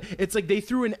zombie, and it's like they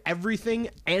threw in everything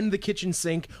and the kitchen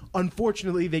sink.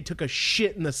 Unfortunately, they took a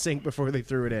shit in the sink before they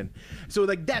threw it in. So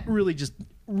like that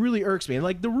really irks me. And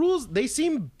like the rules, they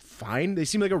seem fine. They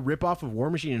seem like a ripoff of War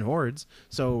Machine and Hordes.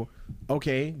 So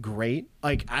okay, great.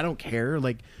 Like I don't care.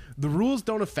 Like the rules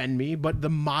don't offend me, but the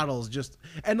models just,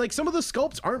 and like some of the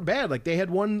sculpts aren't bad. Like they had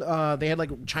one, they had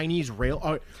like Chinese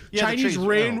railway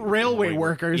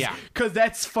workers. Yeah, because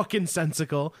that's fucking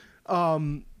sensical.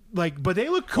 Like, but they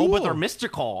look cool. Oh, but they're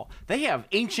mystical. They have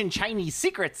ancient Chinese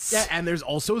secrets. Yeah, and there's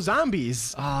also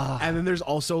zombies. And then there's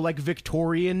also like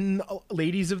Victorian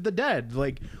ladies of the dead.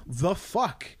 Like the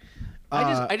fuck.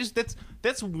 I just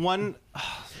that's one.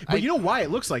 But you know why it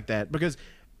looks like that? Because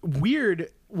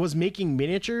Weird was making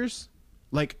miniatures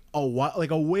like a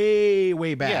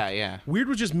way back. Yeah, yeah. Weird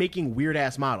was just making weird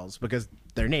ass models because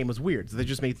their name was Weird, so they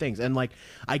just made things. And like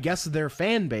I guess their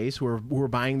fan base who were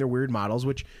buying their weird models,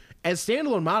 which as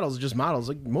standalone models, just models,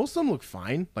 like most of them look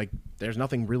fine. Like there's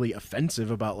nothing really offensive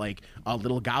about like a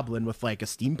little goblin with like a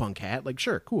steampunk hat. Like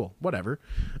sure, cool, whatever.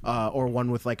 Or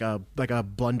one with like a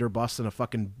blunderbuss and a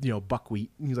fucking buckwheat.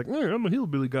 And he's like, I'm a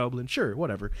hillbilly goblin. Sure,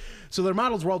 whatever. So their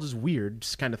models were all just weird,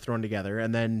 just kind of thrown together.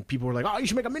 And then people were like, oh, you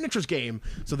should make a miniatures game.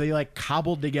 So they like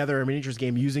cobbled together a miniatures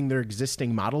game using their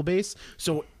existing model base.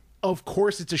 So of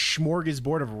course, it's a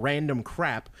smorgasbord of random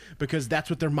crap because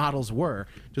that's what their models were.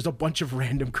 Just a bunch of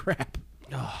random crap.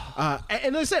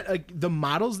 And as I said, like, the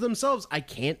models themselves, I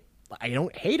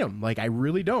don't hate them. Like, I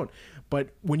really don't. But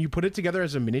when you put it together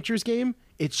as a miniatures game,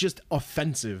 it's just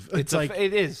offensive. It's like,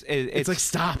 it's like,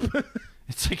 stop.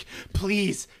 It's like,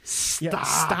 please stop. Yeah,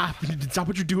 stop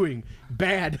what you're doing.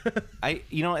 Bad. I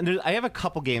have a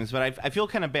couple games, but I feel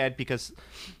kind of bad because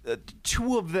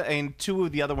two of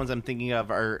the other ones I'm thinking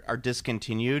of are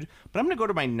discontinued. But I'm going to go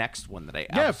to my next one that I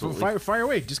absolutely fire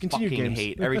away. Discontinued fucking games.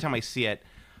 hate every time I see it.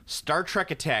 Star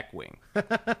Trek Attack Wing.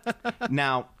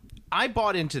 Now, I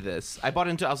bought into this. I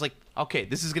was like, okay,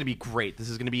 this is going to be great. This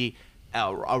is going to be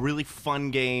a really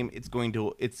fun game. It's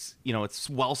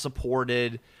well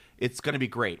supported. It's going to be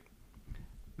great.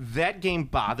 That game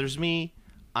bothers me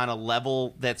on a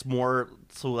level that's more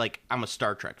so like I'm a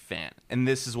Star Trek fan, and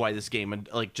this is why this game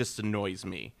like just annoys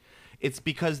me. It's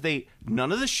because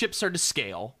none of the ships are to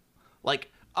scale.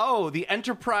 Like, oh, the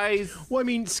Enterprise. Well, I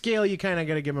mean, scale, you kind of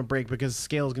got to give them a break because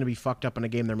scale is going to be fucked up in a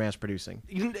game they're mass producing.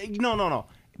 No.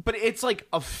 But it's like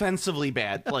offensively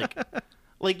bad. Like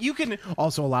you can.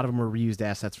 Also, a lot of them are reused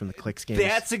assets from the Clicks games.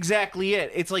 That's exactly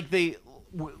it. It's like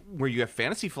where you have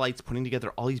Fantasy Flight's putting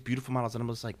together all these beautiful models, and I'm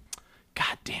just like,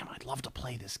 God damn, I'd love to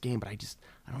play this game, but I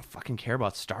don't fucking care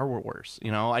about Star Wars.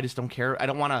 You know, I just don't care. I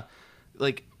don't want to,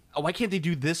 like, why can't they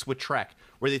do this with Trek,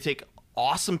 where they take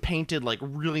awesome painted, like,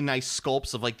 really nice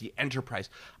sculpts of, like, the Enterprise?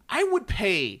 I would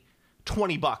pay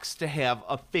 $20 to have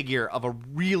a figure of a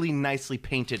really nicely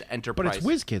painted Enterprise. But it's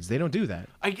WizKids. They don't do that.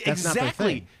 That's exactly. not their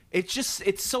thing.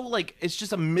 It's so, like, it's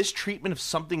just a mistreatment of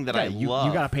something that I love.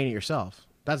 You got to paint it yourself.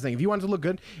 That's the thing. If you want it to look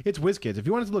good, it's WizKids. If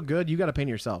you want it to look good, you got to paint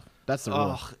it yourself. That's the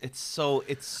rule. It's so.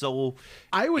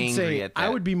 I would angry say at that. I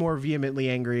would be more vehemently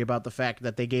angry about the fact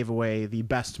that they gave away the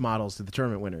best models to the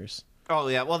tournament winners. Oh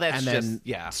yeah, well that's and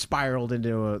just spiraled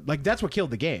into that's what killed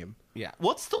the game. Yeah,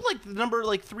 well it's still like the number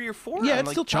like 3 or 4. Yeah, on, it's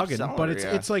like, still chugging, seller, but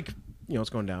it's like it's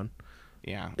going down.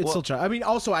 Yeah, It's still chugging. I mean,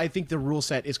 also I think the rule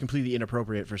set is completely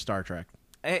inappropriate for Star Trek.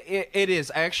 It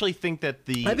is. I actually think that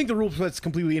I think the rule set's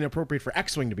completely inappropriate for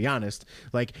X-wing. To be honest,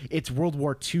 like it's World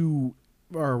War II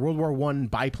or World War I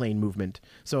biplane movement.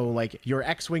 So like your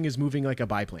X-wing is moving like a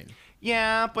biplane.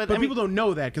 Yeah, but people don't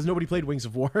know that because nobody played Wings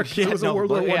of War. It was a World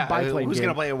War I biplane Who's game.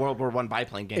 going to play a World War I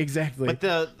biplane game? Exactly. But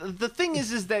the thing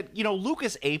is that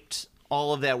Lucas aped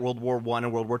all of that World War I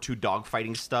and World War II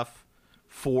dogfighting stuff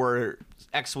for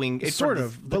X-wing. It's sort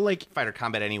of, but like fighter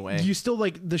combat anyway. You still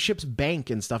like the ship's bank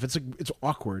and stuff. It's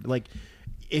awkward. Like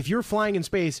if you're flying in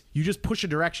space, you just push a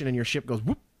direction and your ship goes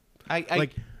whoop.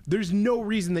 Like there's no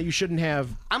reason that you shouldn't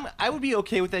have. I would be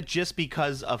okay with that just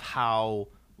because of how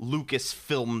Lucas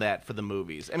filmed that for the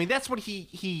movies. I mean, that's what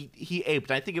he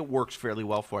aped. I think it works fairly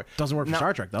well for it. Doesn't work for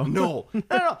Star Trek though. No.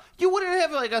 You wouldn't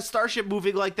have like a starship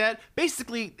moving like that.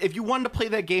 Basically, if you wanted to play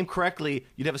that game correctly,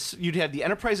 you'd have the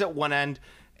Enterprise at one end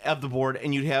of the board,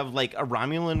 and you'd have like a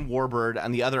Romulan warbird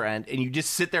on the other end, and you just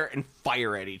sit there and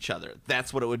fire at each other.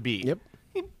 That's what it would be. Yep.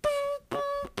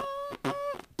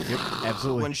 Yep,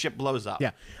 absolutely. When ship blows up.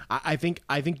 Yeah, I think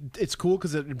it's cool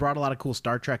because it brought a lot of cool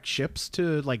Star Trek ships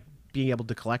to like being able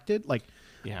to collect it. Like,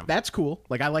 yeah, that's cool.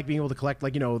 Like, I like being able to collect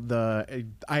like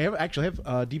I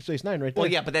have Deep Space Nine right there.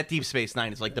 Well, yeah, but that Deep Space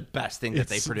Nine is like the best thing that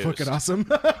they produced. Fucking awesome.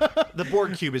 The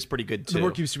Borg Cube is pretty good too. The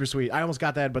Borg Cube's super sweet. I almost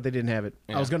got that, but they didn't have it.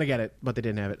 Yeah. I was gonna get it, but they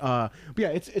didn't have it. But yeah,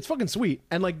 it's fucking sweet.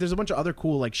 And like, there's a bunch of other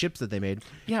cool like ships that they made.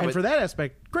 Yeah, and for that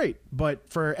aspect, great. But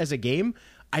as a game,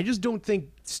 I just don't think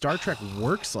Star Trek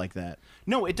works like that.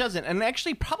 No, it doesn't. And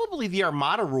actually, probably the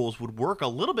Armada rules would work a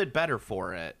little bit better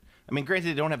for it. I mean, granted,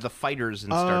 they don't have the fighters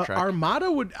in Star Trek. A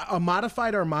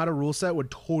modified Armada rule set would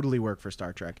totally work for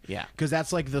Star Trek. Yeah, because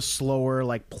that's like the slower,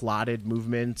 like plotted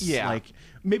movements. Yeah, like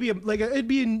maybe it'd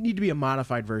need to be a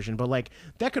modified version, but like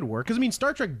that could work. Because I mean,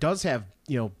 Star Trek does have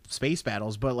space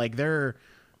battles, but like they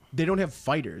don't have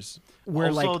fighters.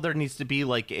 Also, there needs to be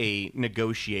like a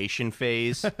negotiation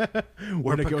phase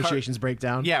where negotiations break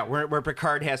down. Yeah, where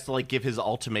Picard has to like give his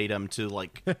ultimatum to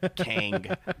like Kang.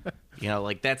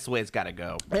 Like that's the way it's got to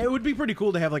go. It would be pretty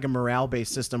cool to have like a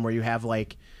morale-based system where you have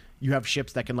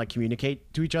ships that can like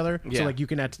communicate to each other. Yeah. So like you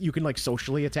can like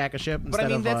socially attack a ship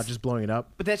instead of just blowing it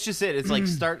up. But that's just it. It's like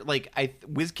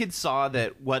WizKids saw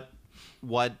that what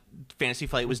Fantasy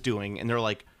Flight was doing, and they're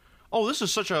like, oh, this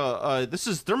is such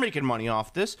they're making money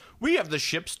off this. We have the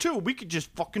ships too. We could just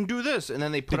fucking do this. And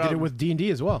then they did it with D&D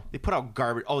as well. They put out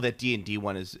garbage. Oh, that D&D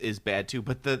one is bad too.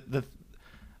 But the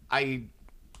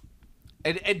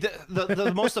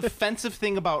most offensive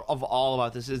thing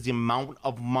about this is the amount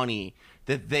of money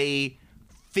that they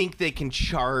think they can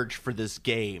charge for this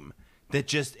game. That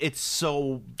just it's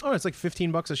so. Oh, it's like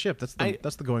 $15 a ship. That's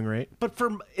the going rate.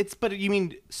 But you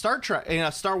mean Star Trek,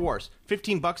 Star Wars,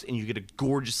 $15 and you get a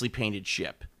gorgeously painted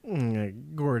ship.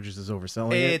 Gorgeous is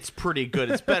overselling it. It's pretty good.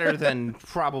 It's better than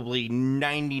probably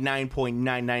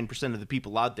 99.99% of the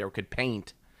people out there could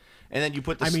paint. And then you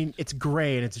put this. I mean, it's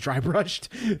gray and it's dry brushed.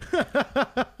 And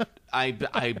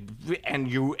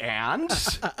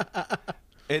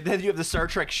then you have the Star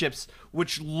Trek ships,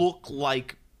 which look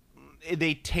like.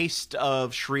 They taste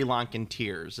of Sri Lankan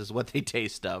tears is what they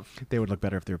taste of. They would look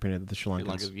better if they were painted the Sri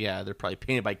Lankans. Yeah, they're probably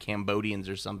painted by Cambodians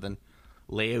or something.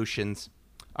 Laotians.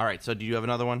 All right, so do you have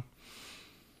another one?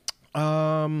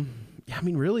 Yeah, I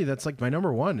mean, really, that's like my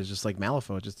number one is just like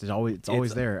Malifaux. It's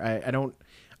always there.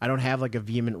 I don't have like a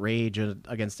vehement rage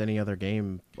against any other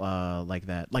game like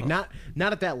that. Like not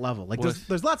at that level. Like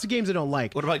there's lots of games I don't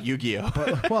like. What about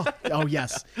Yu-Gi-Oh? Well, oh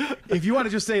yes. If you want to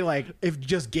just say like if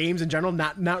just games in general,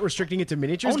 not restricting it to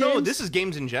miniatures. Oh no, games, this is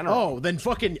games in general. Oh, then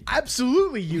fucking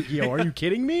absolutely Yu-Gi-Oh! Are you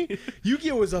kidding me?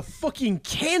 Yu-Gi-Oh! Is a fucking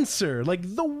cancer.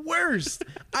 Like the worst.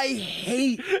 I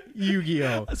hate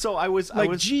Yu-Gi-Oh! So I was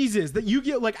Jesus, that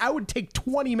Yu-Gi-Oh! Like I would take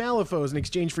 20 Malifaux in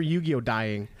exchange for Yu-Gi-Oh!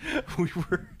 Dying.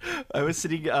 I was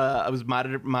sitting. I was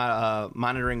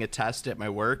monitoring a test at my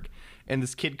work, and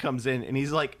this kid comes in, and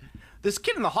he's like, "This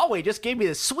kid in the hallway just gave me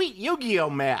this sweet Yu-Gi-Oh!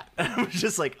 Mat." I was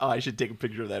just like, "Oh, I should take a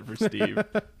picture of that for Steve."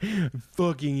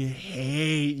 Fucking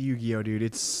hate Yu-Gi-Oh, dude.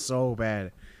 It's so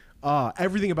bad.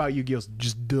 Everything about Yu-Gi-Oh is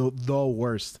just the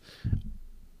worst.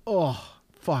 Oh,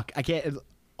 fuck. I can't.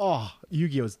 Oh,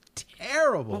 Yu-Gi-Oh is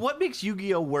terrible. Well, what makes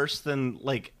Yu-Gi-Oh worse than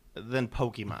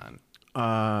Pokemon?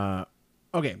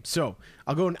 Okay, so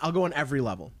I'll go on every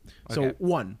level. So Okay.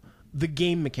 1, the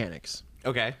game mechanics.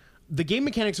 Okay. The game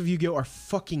mechanics of Yu-Gi-Oh are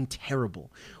fucking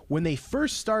terrible. When they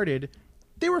first started,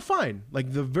 they were fine.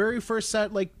 Like the very first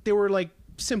set, like they were like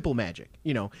simple Magic.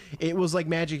 You know, it was like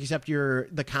Magic except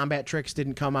the combat tricks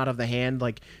didn't come out of the hand.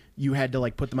 Like you had to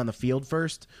like put them on the field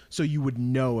first, so you would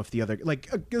know if the other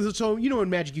so you know in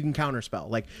Magic you can counterspell.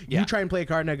 Like you try and play a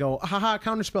card and I go, haha,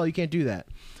 counterspell, you can't do that.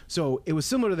 So it was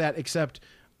similar to that except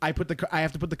I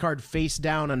have to put the card face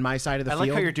down on my side of the field. I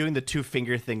like how you're doing the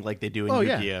 2-finger thing like they do in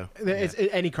Yu-Gi-Oh. Yeah. It's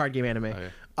any card game anime.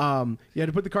 You had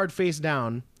to put the card face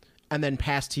down and then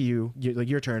pass to like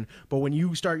your turn. But when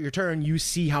you start your turn, you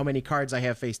see how many cards I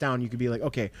have face down. You could be like,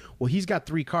 okay, well, he's got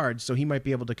 3 cards, so he might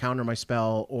be able to counter my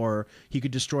spell, or he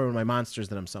could destroy one of my monsters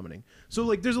that I'm summoning. So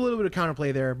like, there's a little bit of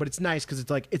counterplay there, but it's nice because it's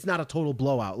like it's not a total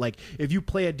blowout. Like if you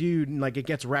play a dude and like it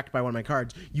gets wrecked by one of my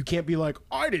cards, you can't be like,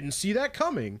 I didn't see that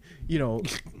coming, you know.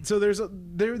 So there was a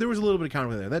little bit of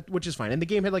counterplay there, which is fine. And the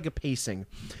game had like a pacing.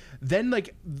 Then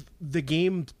like the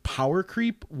game power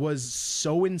creep was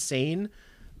so insane.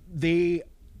 They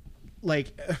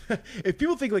like if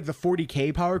people think like the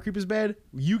 40k power creep is bad,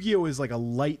 Yu-Gi-Oh is like a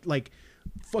light, like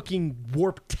fucking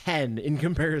warp 10 in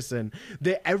comparison.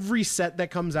 Every set that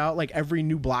comes out, like every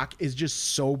new block is just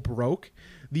so broke.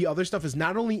 The other stuff is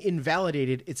not only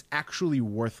invalidated, it's actually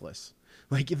worthless.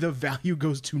 Like the value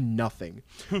goes to nothing.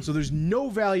 So there's no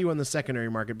value on the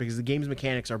secondary market because the game's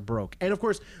mechanics are broke. And of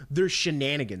course, there's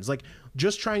shenanigans. Like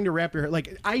just trying to wrap your head.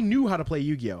 Like I knew how to play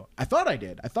Yu-Gi-Oh. I thought I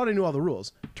did. I thought I knew all the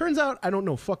rules. Turns out I don't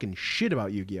know fucking shit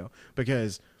about Yu-Gi-Oh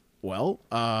because, well,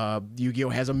 Yu-Gi-Oh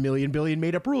has a million billion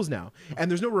made up rules now, and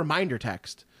there's no reminder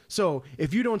text. So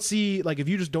if you don't see, like, if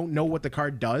you just don't know what the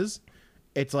card does,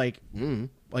 it's like,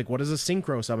 what does a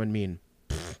synchro summon mean?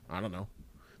 I don't know.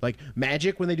 Like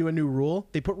Magic, when they do a new rule,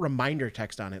 they put reminder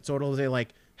text on it. So it'll say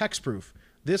like hexproof.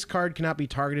 This card cannot be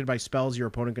targeted by spells your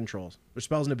opponent controls, or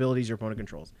spells and abilities your opponent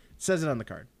controls. It says it on the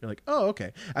card. You're like, oh,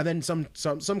 okay. And then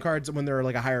some cards, when they're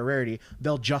like a higher rarity,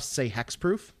 they'll just say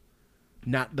hexproof,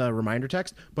 not the reminder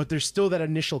text. But there's still that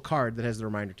initial card that has the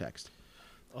reminder text.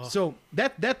 Oh. So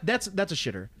that's a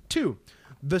shitter. 2,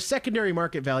 the secondary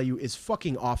market value is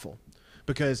fucking awful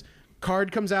because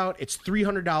card comes out, it's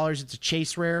 $300, it's a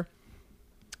chase rare.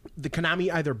 The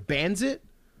Konami either bans it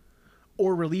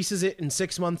or releases it in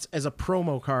 6 months as a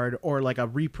promo card or like a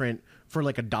reprint for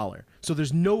like $1. So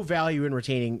there's no value in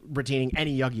retaining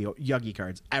any Yugi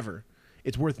cards ever.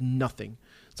 It's worth nothing.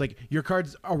 It's like your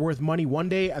cards are worth money one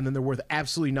day and then they're worth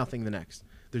absolutely nothing the next.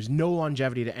 There's no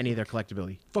longevity to any of their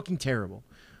collectability. Fucking terrible.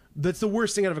 That's the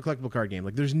worst thing out of a collectible card game.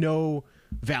 Like there's no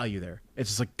value there. It's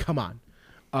just like, come on.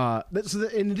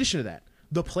 In addition to that,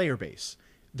 the player base.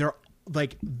 They're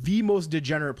like the most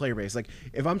degenerate player base. Like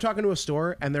if I'm talking to a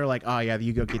store and they're like, oh yeah, the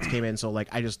Yu-Gi-Oh kids came in, so like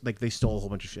I just like they stole a whole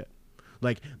bunch of shit.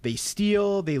 Like they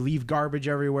steal, they leave garbage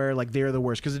everywhere. Like they're the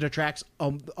worst because it attracts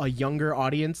a younger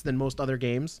audience than most other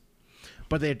games,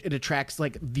 but it attracts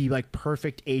like the like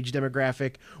perfect age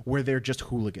demographic where they're just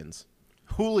hooligans.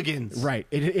 Right.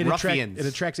 It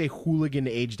attracts a hooligan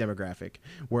age demographic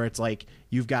where it's like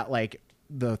you've got like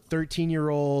the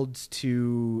 13-year-olds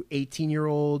to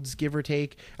 18-year-olds, give or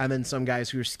take, and then some guys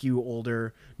who are skew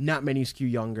older, not many skew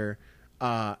younger,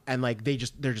 and like they're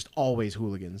just always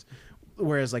hooligans.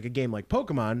 Whereas like a game like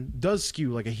Pokemon does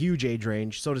skew like a huge age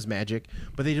range, so does Magic,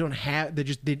 but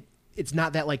it's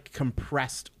not that like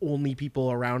compressed. Only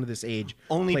people around this age.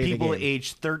 Only people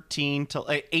age 13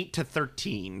 to 8 to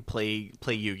 13 play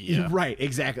Yu-Gi-Oh. Right,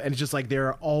 exactly, and it's just like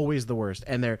they're always the worst,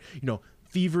 and they're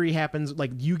thievery happens, like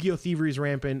Yu-Gi-Oh! Thievery is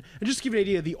rampant. And just to give you an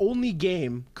idea, the only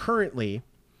game currently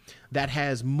that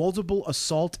has multiple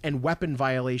assault and weapon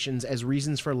violations as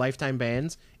reasons for lifetime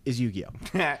bans is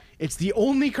Yu-Gi-Oh! It's the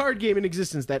only card game in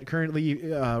existence that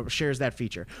currently shares that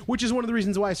feature, which is one of the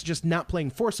reasons why I suggest not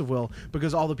playing Force of Will,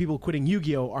 because all the people quitting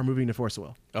Yu-Gi-Oh! Are moving to Force of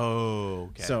Will. Oh,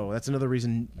 okay. So that's another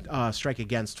reason strike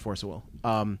against Force of Will.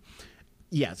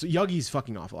 Yeah, so Yugi's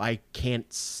fucking awful. I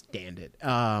can't stand it.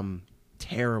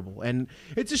 Terrible. And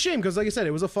it's a shame because, like I said,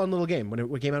 it was a fun little game. When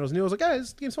it came out, it was new. I was like,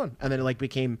 this game's fun. And then it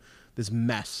became this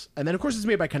mess. And then, of course, it's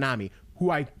made by Konami, who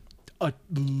I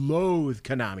loathe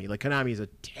Konami. Like, Konami is a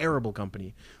terrible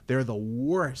company. They're the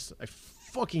worst. I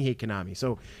fucking hate Konami.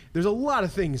 So there's a lot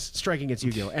of things striking against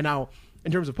Yu-Gi-Oh! And now,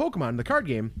 in terms of Pokemon, the card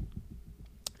game,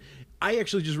 I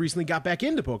actually just recently got back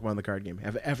into Pokemon, the card game,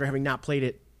 after having not played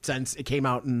it since it came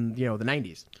out in, the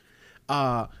 90s.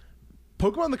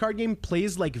 Pokemon the card game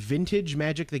plays like vintage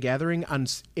Magic the Gathering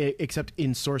except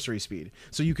in sorcery speed.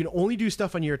 So you can only do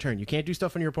stuff on your turn. You can't do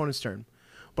stuff on your opponent's turn.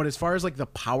 But as far as like the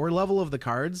power level of the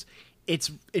cards,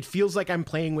 it feels like I'm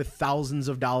playing with thousands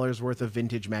of dollars worth of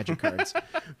vintage Magic cards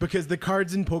because the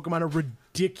cards in Pokemon are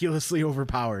ridiculously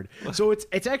overpowered. So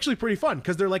it's actually pretty fun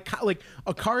because they're like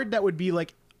a card that would be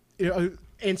like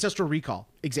Ancestral Recall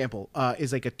example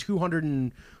is like a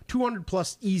 $200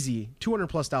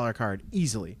 plus dollar card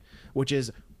easily, which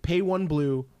is pay 1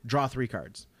 blue, draw 3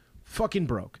 cards. Fucking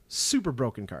broke, super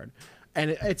broken card,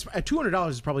 and it's at $200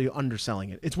 is probably underselling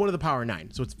it. It's one of the Power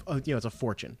 9, so it's it's a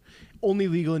fortune. Only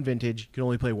legal in Vintage, can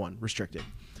only play 1, restricted.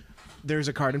 There's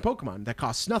a card in Pokemon that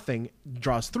costs nothing,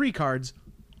 draws 3 cards,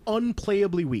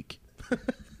 unplayably weak.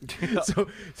 So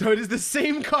it is the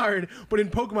same card, but in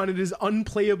Pokemon it is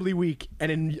unplayably weak,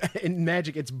 and in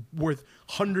Magic it's worth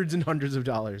hundreds and hundreds of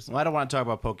dollars. Well, I don't want to talk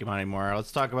about Pokemon anymore.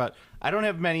 Let's talk about. I don't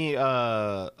have many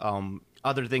other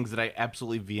things that I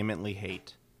absolutely vehemently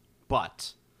hate,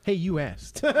 but Hey, you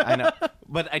asked. I know,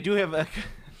 but I do have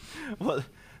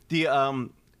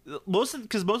most of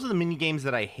the mini games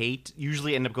that I hate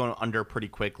usually end up going under pretty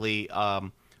quickly.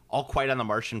 All Quiet on the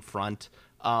Martian Front,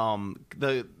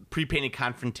 the pre-painted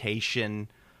Confrontation,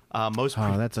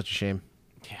 that's such a shame.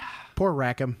 Yeah. Poor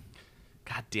Rackham.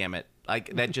 God damn it!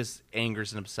 Like that just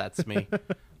angers and upsets me.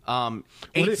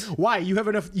 Why? You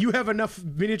have enough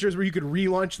miniatures where you could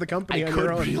relaunch the company on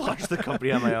your own. I could relaunch the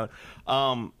company on my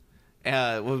own.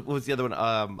 What was the other one?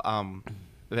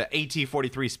 The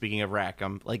AT-43. Speaking of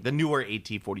Rackham, like the newer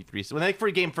AT-43. So when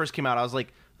that game first came out, I was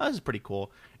like, "Oh, this is pretty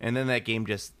cool." And then that game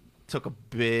just took a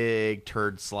big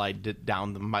turd slide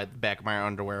down the back of my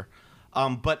underwear.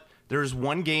 But there's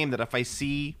one game that if I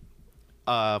see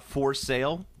for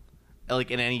sale,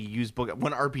 like in any used book,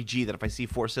 one RPG that if I see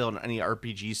for sale in any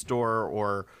RPG store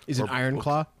or it Iron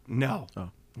Claw? No. Oh.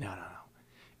 No.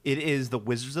 It is the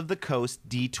Wizards of the Coast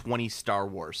D20 Star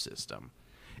Wars system.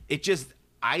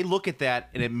 I look at that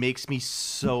and it makes me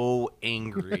so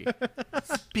angry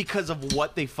because of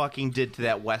what they fucking did to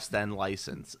that West End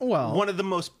license. Well, one of the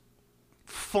most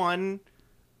fun,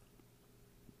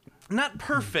 not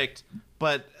perfect,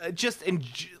 but just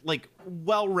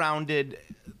well-rounded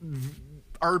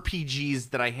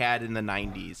RPGs that I had in the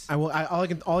 90s.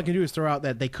 All I can do is throw out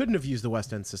that they couldn't have used the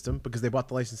West End system because they bought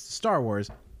the license to Star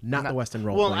Wars, not the West End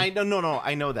role. Well, I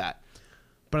know that.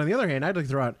 But on the other hand, I'd like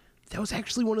to throw out that was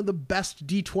actually one of the best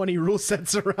D20 rule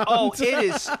sets around. Oh,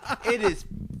 it is.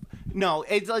 No,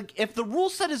 it's like if the rule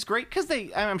set is great because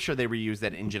I'm sure they reuse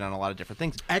that engine on a lot of different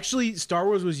things. Actually, Star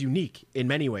Wars was unique in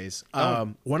many ways.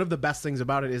 One of the best things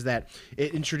about it is that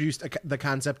it introduced the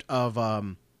concept of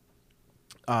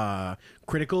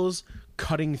criticals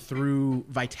cutting through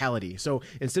vitality. So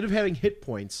instead of having hit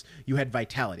points, you had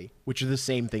vitality, which are the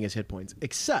same thing as hit points,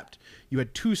 except you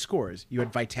had 2 scores. You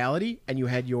had vitality and you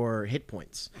had your hit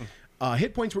points.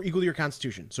 Hit points were equal to your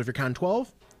constitution. So if you're con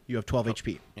 12, you have 12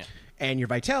 HP. Yeah. And your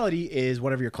vitality is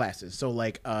whatever your class is. So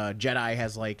like Jedi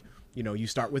has like, you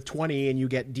start with 20 and you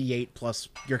get D8 plus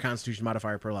your constitution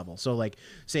modifier per level. So like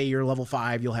say you're level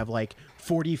 5, you'll have like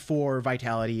 44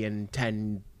 vitality and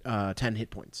 10 hit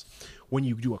points. When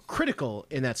you do a critical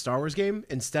in that Star Wars game,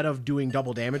 instead of doing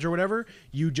double damage or whatever,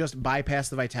 you just bypass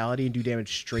the vitality and do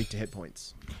damage straight to hit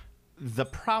points. The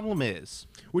problem is,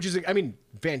 which is, I mean,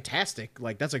 fantastic.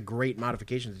 Like that's a great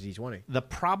modification to D20. The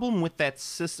problem with that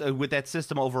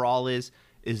system overall is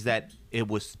that it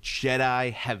was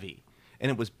Jedi heavy. And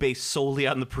it was based solely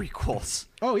on the prequels.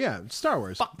 Oh, yeah. Star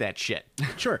Wars. Fuck that shit.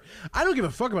 Sure. I don't give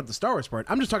a fuck about the Star Wars part.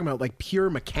 I'm just talking about, like,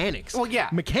 pure mechanics. Well, yeah.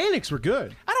 Mechanics were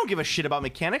good. I don't give a shit about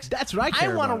mechanics. That's what I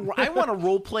care about. I want to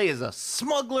role play as a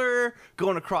smuggler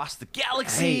going across the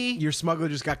galaxy. Hey, your smuggler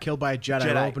just got killed by a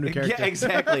Jedi. Open new character. Yeah,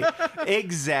 exactly.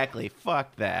 Exactly.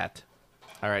 Fuck that.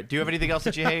 All right. Do you have anything else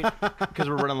that you hate? Because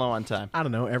we're running low on time. I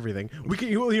don't know, everything. We can,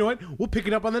 you know what? We'll pick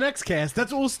it up on the next cast.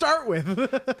 That's what we'll start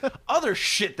with. Other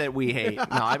shit that we hate. No,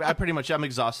 I pretty much I'm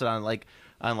exhausted on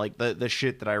the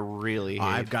shit that I really hate.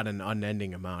 I've got an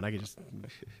unending amount. I'll just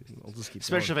keep.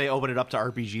 Especially if I open it up to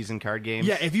RPGs and card games.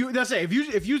 Yeah, if you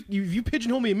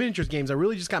pigeonhole me in miniatures games, I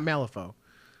really just got Malifaux.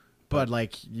 But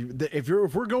like, if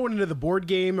we're going into the board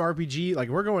game RPG, like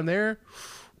we're going there,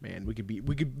 man,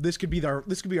 this could be our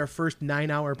first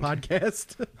 9-hour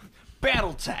podcast.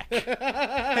 BattleTech.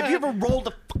 Have you ever rolled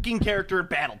a fucking character in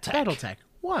BattleTech? BattleTech.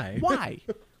 Why? Why?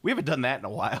 We haven't done that in a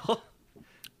while.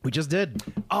 We just did.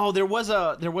 Oh, there was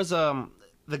the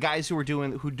guys who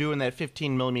doing that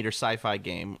 15mm sci-fi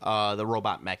game, the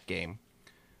robot mech game.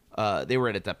 They were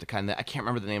at Adepticon. I can't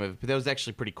remember the name of it, but that was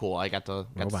actually pretty cool. I got to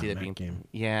see that game.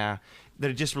 Yeah,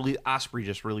 they just released. Osprey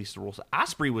just released the rules.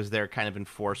 Osprey was there, kind of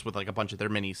enforced with like a bunch of their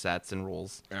mini sets and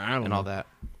rules and all that.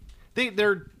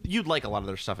 You'd like a lot of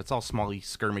their stuff. It's all smally,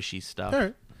 skirmishy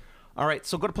stuff. All right,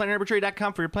 so go to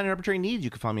planetarbitrary.com for your Planet Arbitrary needs. You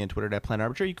can follow me on Twitter at Planet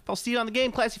Arbitrary. You can follow Steve on the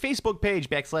Game Classy Facebook page,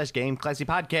 /Game Classy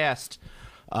Podcast.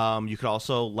 You could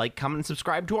also like, comment, and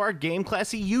subscribe to our Game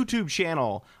Classy YouTube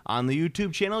channel. On the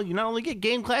YouTube channel, you not only get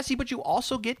Game Classy, but you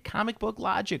also get Comic Book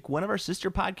Logic, one of our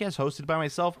sister podcasts hosted by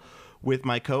myself with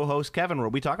my co-host Kevin, where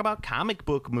we talk about comic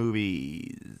book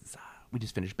movies. We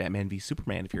just finished Batman v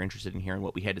Superman, if you're interested in hearing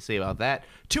what we had to say about that.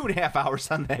 2.5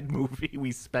 hours on that movie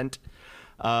we spent.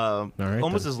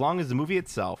 Almost as long as the movie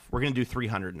itself. We're going to do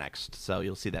 300 next, so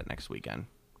you'll see that next weekend.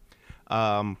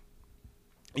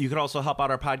 You can also help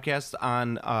out our podcast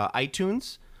on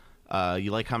iTunes.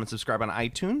 You like, comment, subscribe on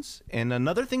iTunes. And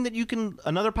another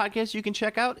podcast you can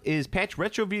check out is Pat's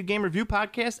Retro Video Game Review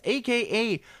Podcast,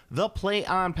 a.k.a. The Play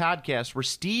On Podcast, where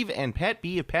Steve and Pat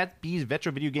B of Pat B's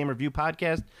Retro Video Game Review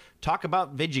Podcast talk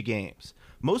about video games.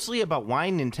 Mostly about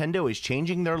why Nintendo is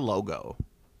changing their logo.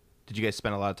 Did you guys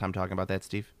spend a lot of time talking about that,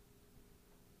 Steve?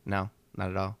 No?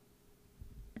 Not at all?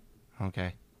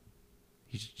 Okay.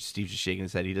 Steve's just shaking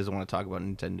his head. He doesn't want to talk about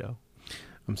Nintendo.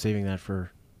 I'm saving that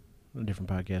for a different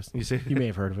podcast. You may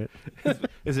have heard of it.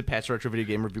 Is it Pat's Retro Video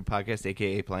Game Review Podcast,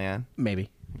 a.k.a. Play On? Maybe.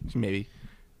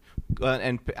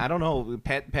 And I don't know.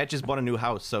 Pat just bought a new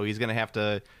house, so he's gonna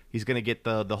get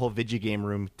the whole video game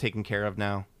room taken care of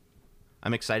now.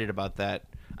 I'm excited about that.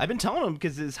 I've been telling him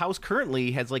because his house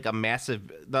currently has like a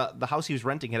massive the house he was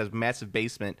renting had a massive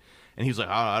basement, and he was like,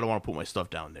 oh, I don't want to put my stuff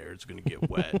down there. It's gonna get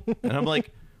wet. And I'm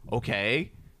like,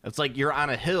 okay. It's like you're on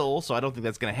a hill, so I don't think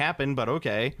that's gonna happen, but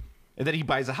okay. And then he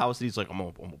buys a house, and he's like, I'm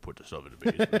gonna put this stuff in the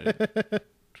basement.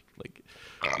 Like,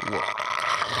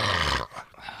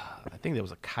 I think there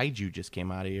was a kaiju just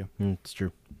came out of you. It's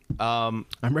true. I'm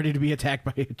ready to be attacked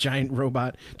by a giant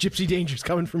robot. Gypsy Danger's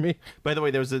coming for me. By the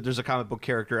way, there's a comic book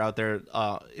character out there.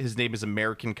 His name is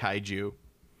American Kaiju,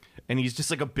 and he's just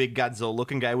like a big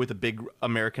Godzilla-looking guy with a big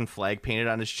American flag painted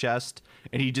on his chest,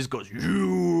 and he just goes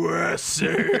USA.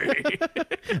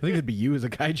 I think it'd be you as a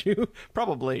kaiju.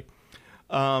 Probably.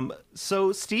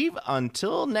 So Steve,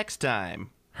 until next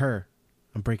time. Her,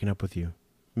 I'm breaking up with you.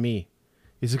 Me,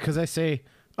 is it because I say,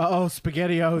 "Uh-oh,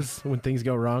 SpaghettiOs" when things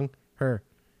go wrong? Her,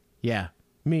 yeah,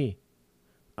 me.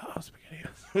 Oh,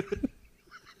 SpaghettiOs.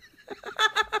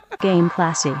 Game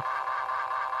Classy.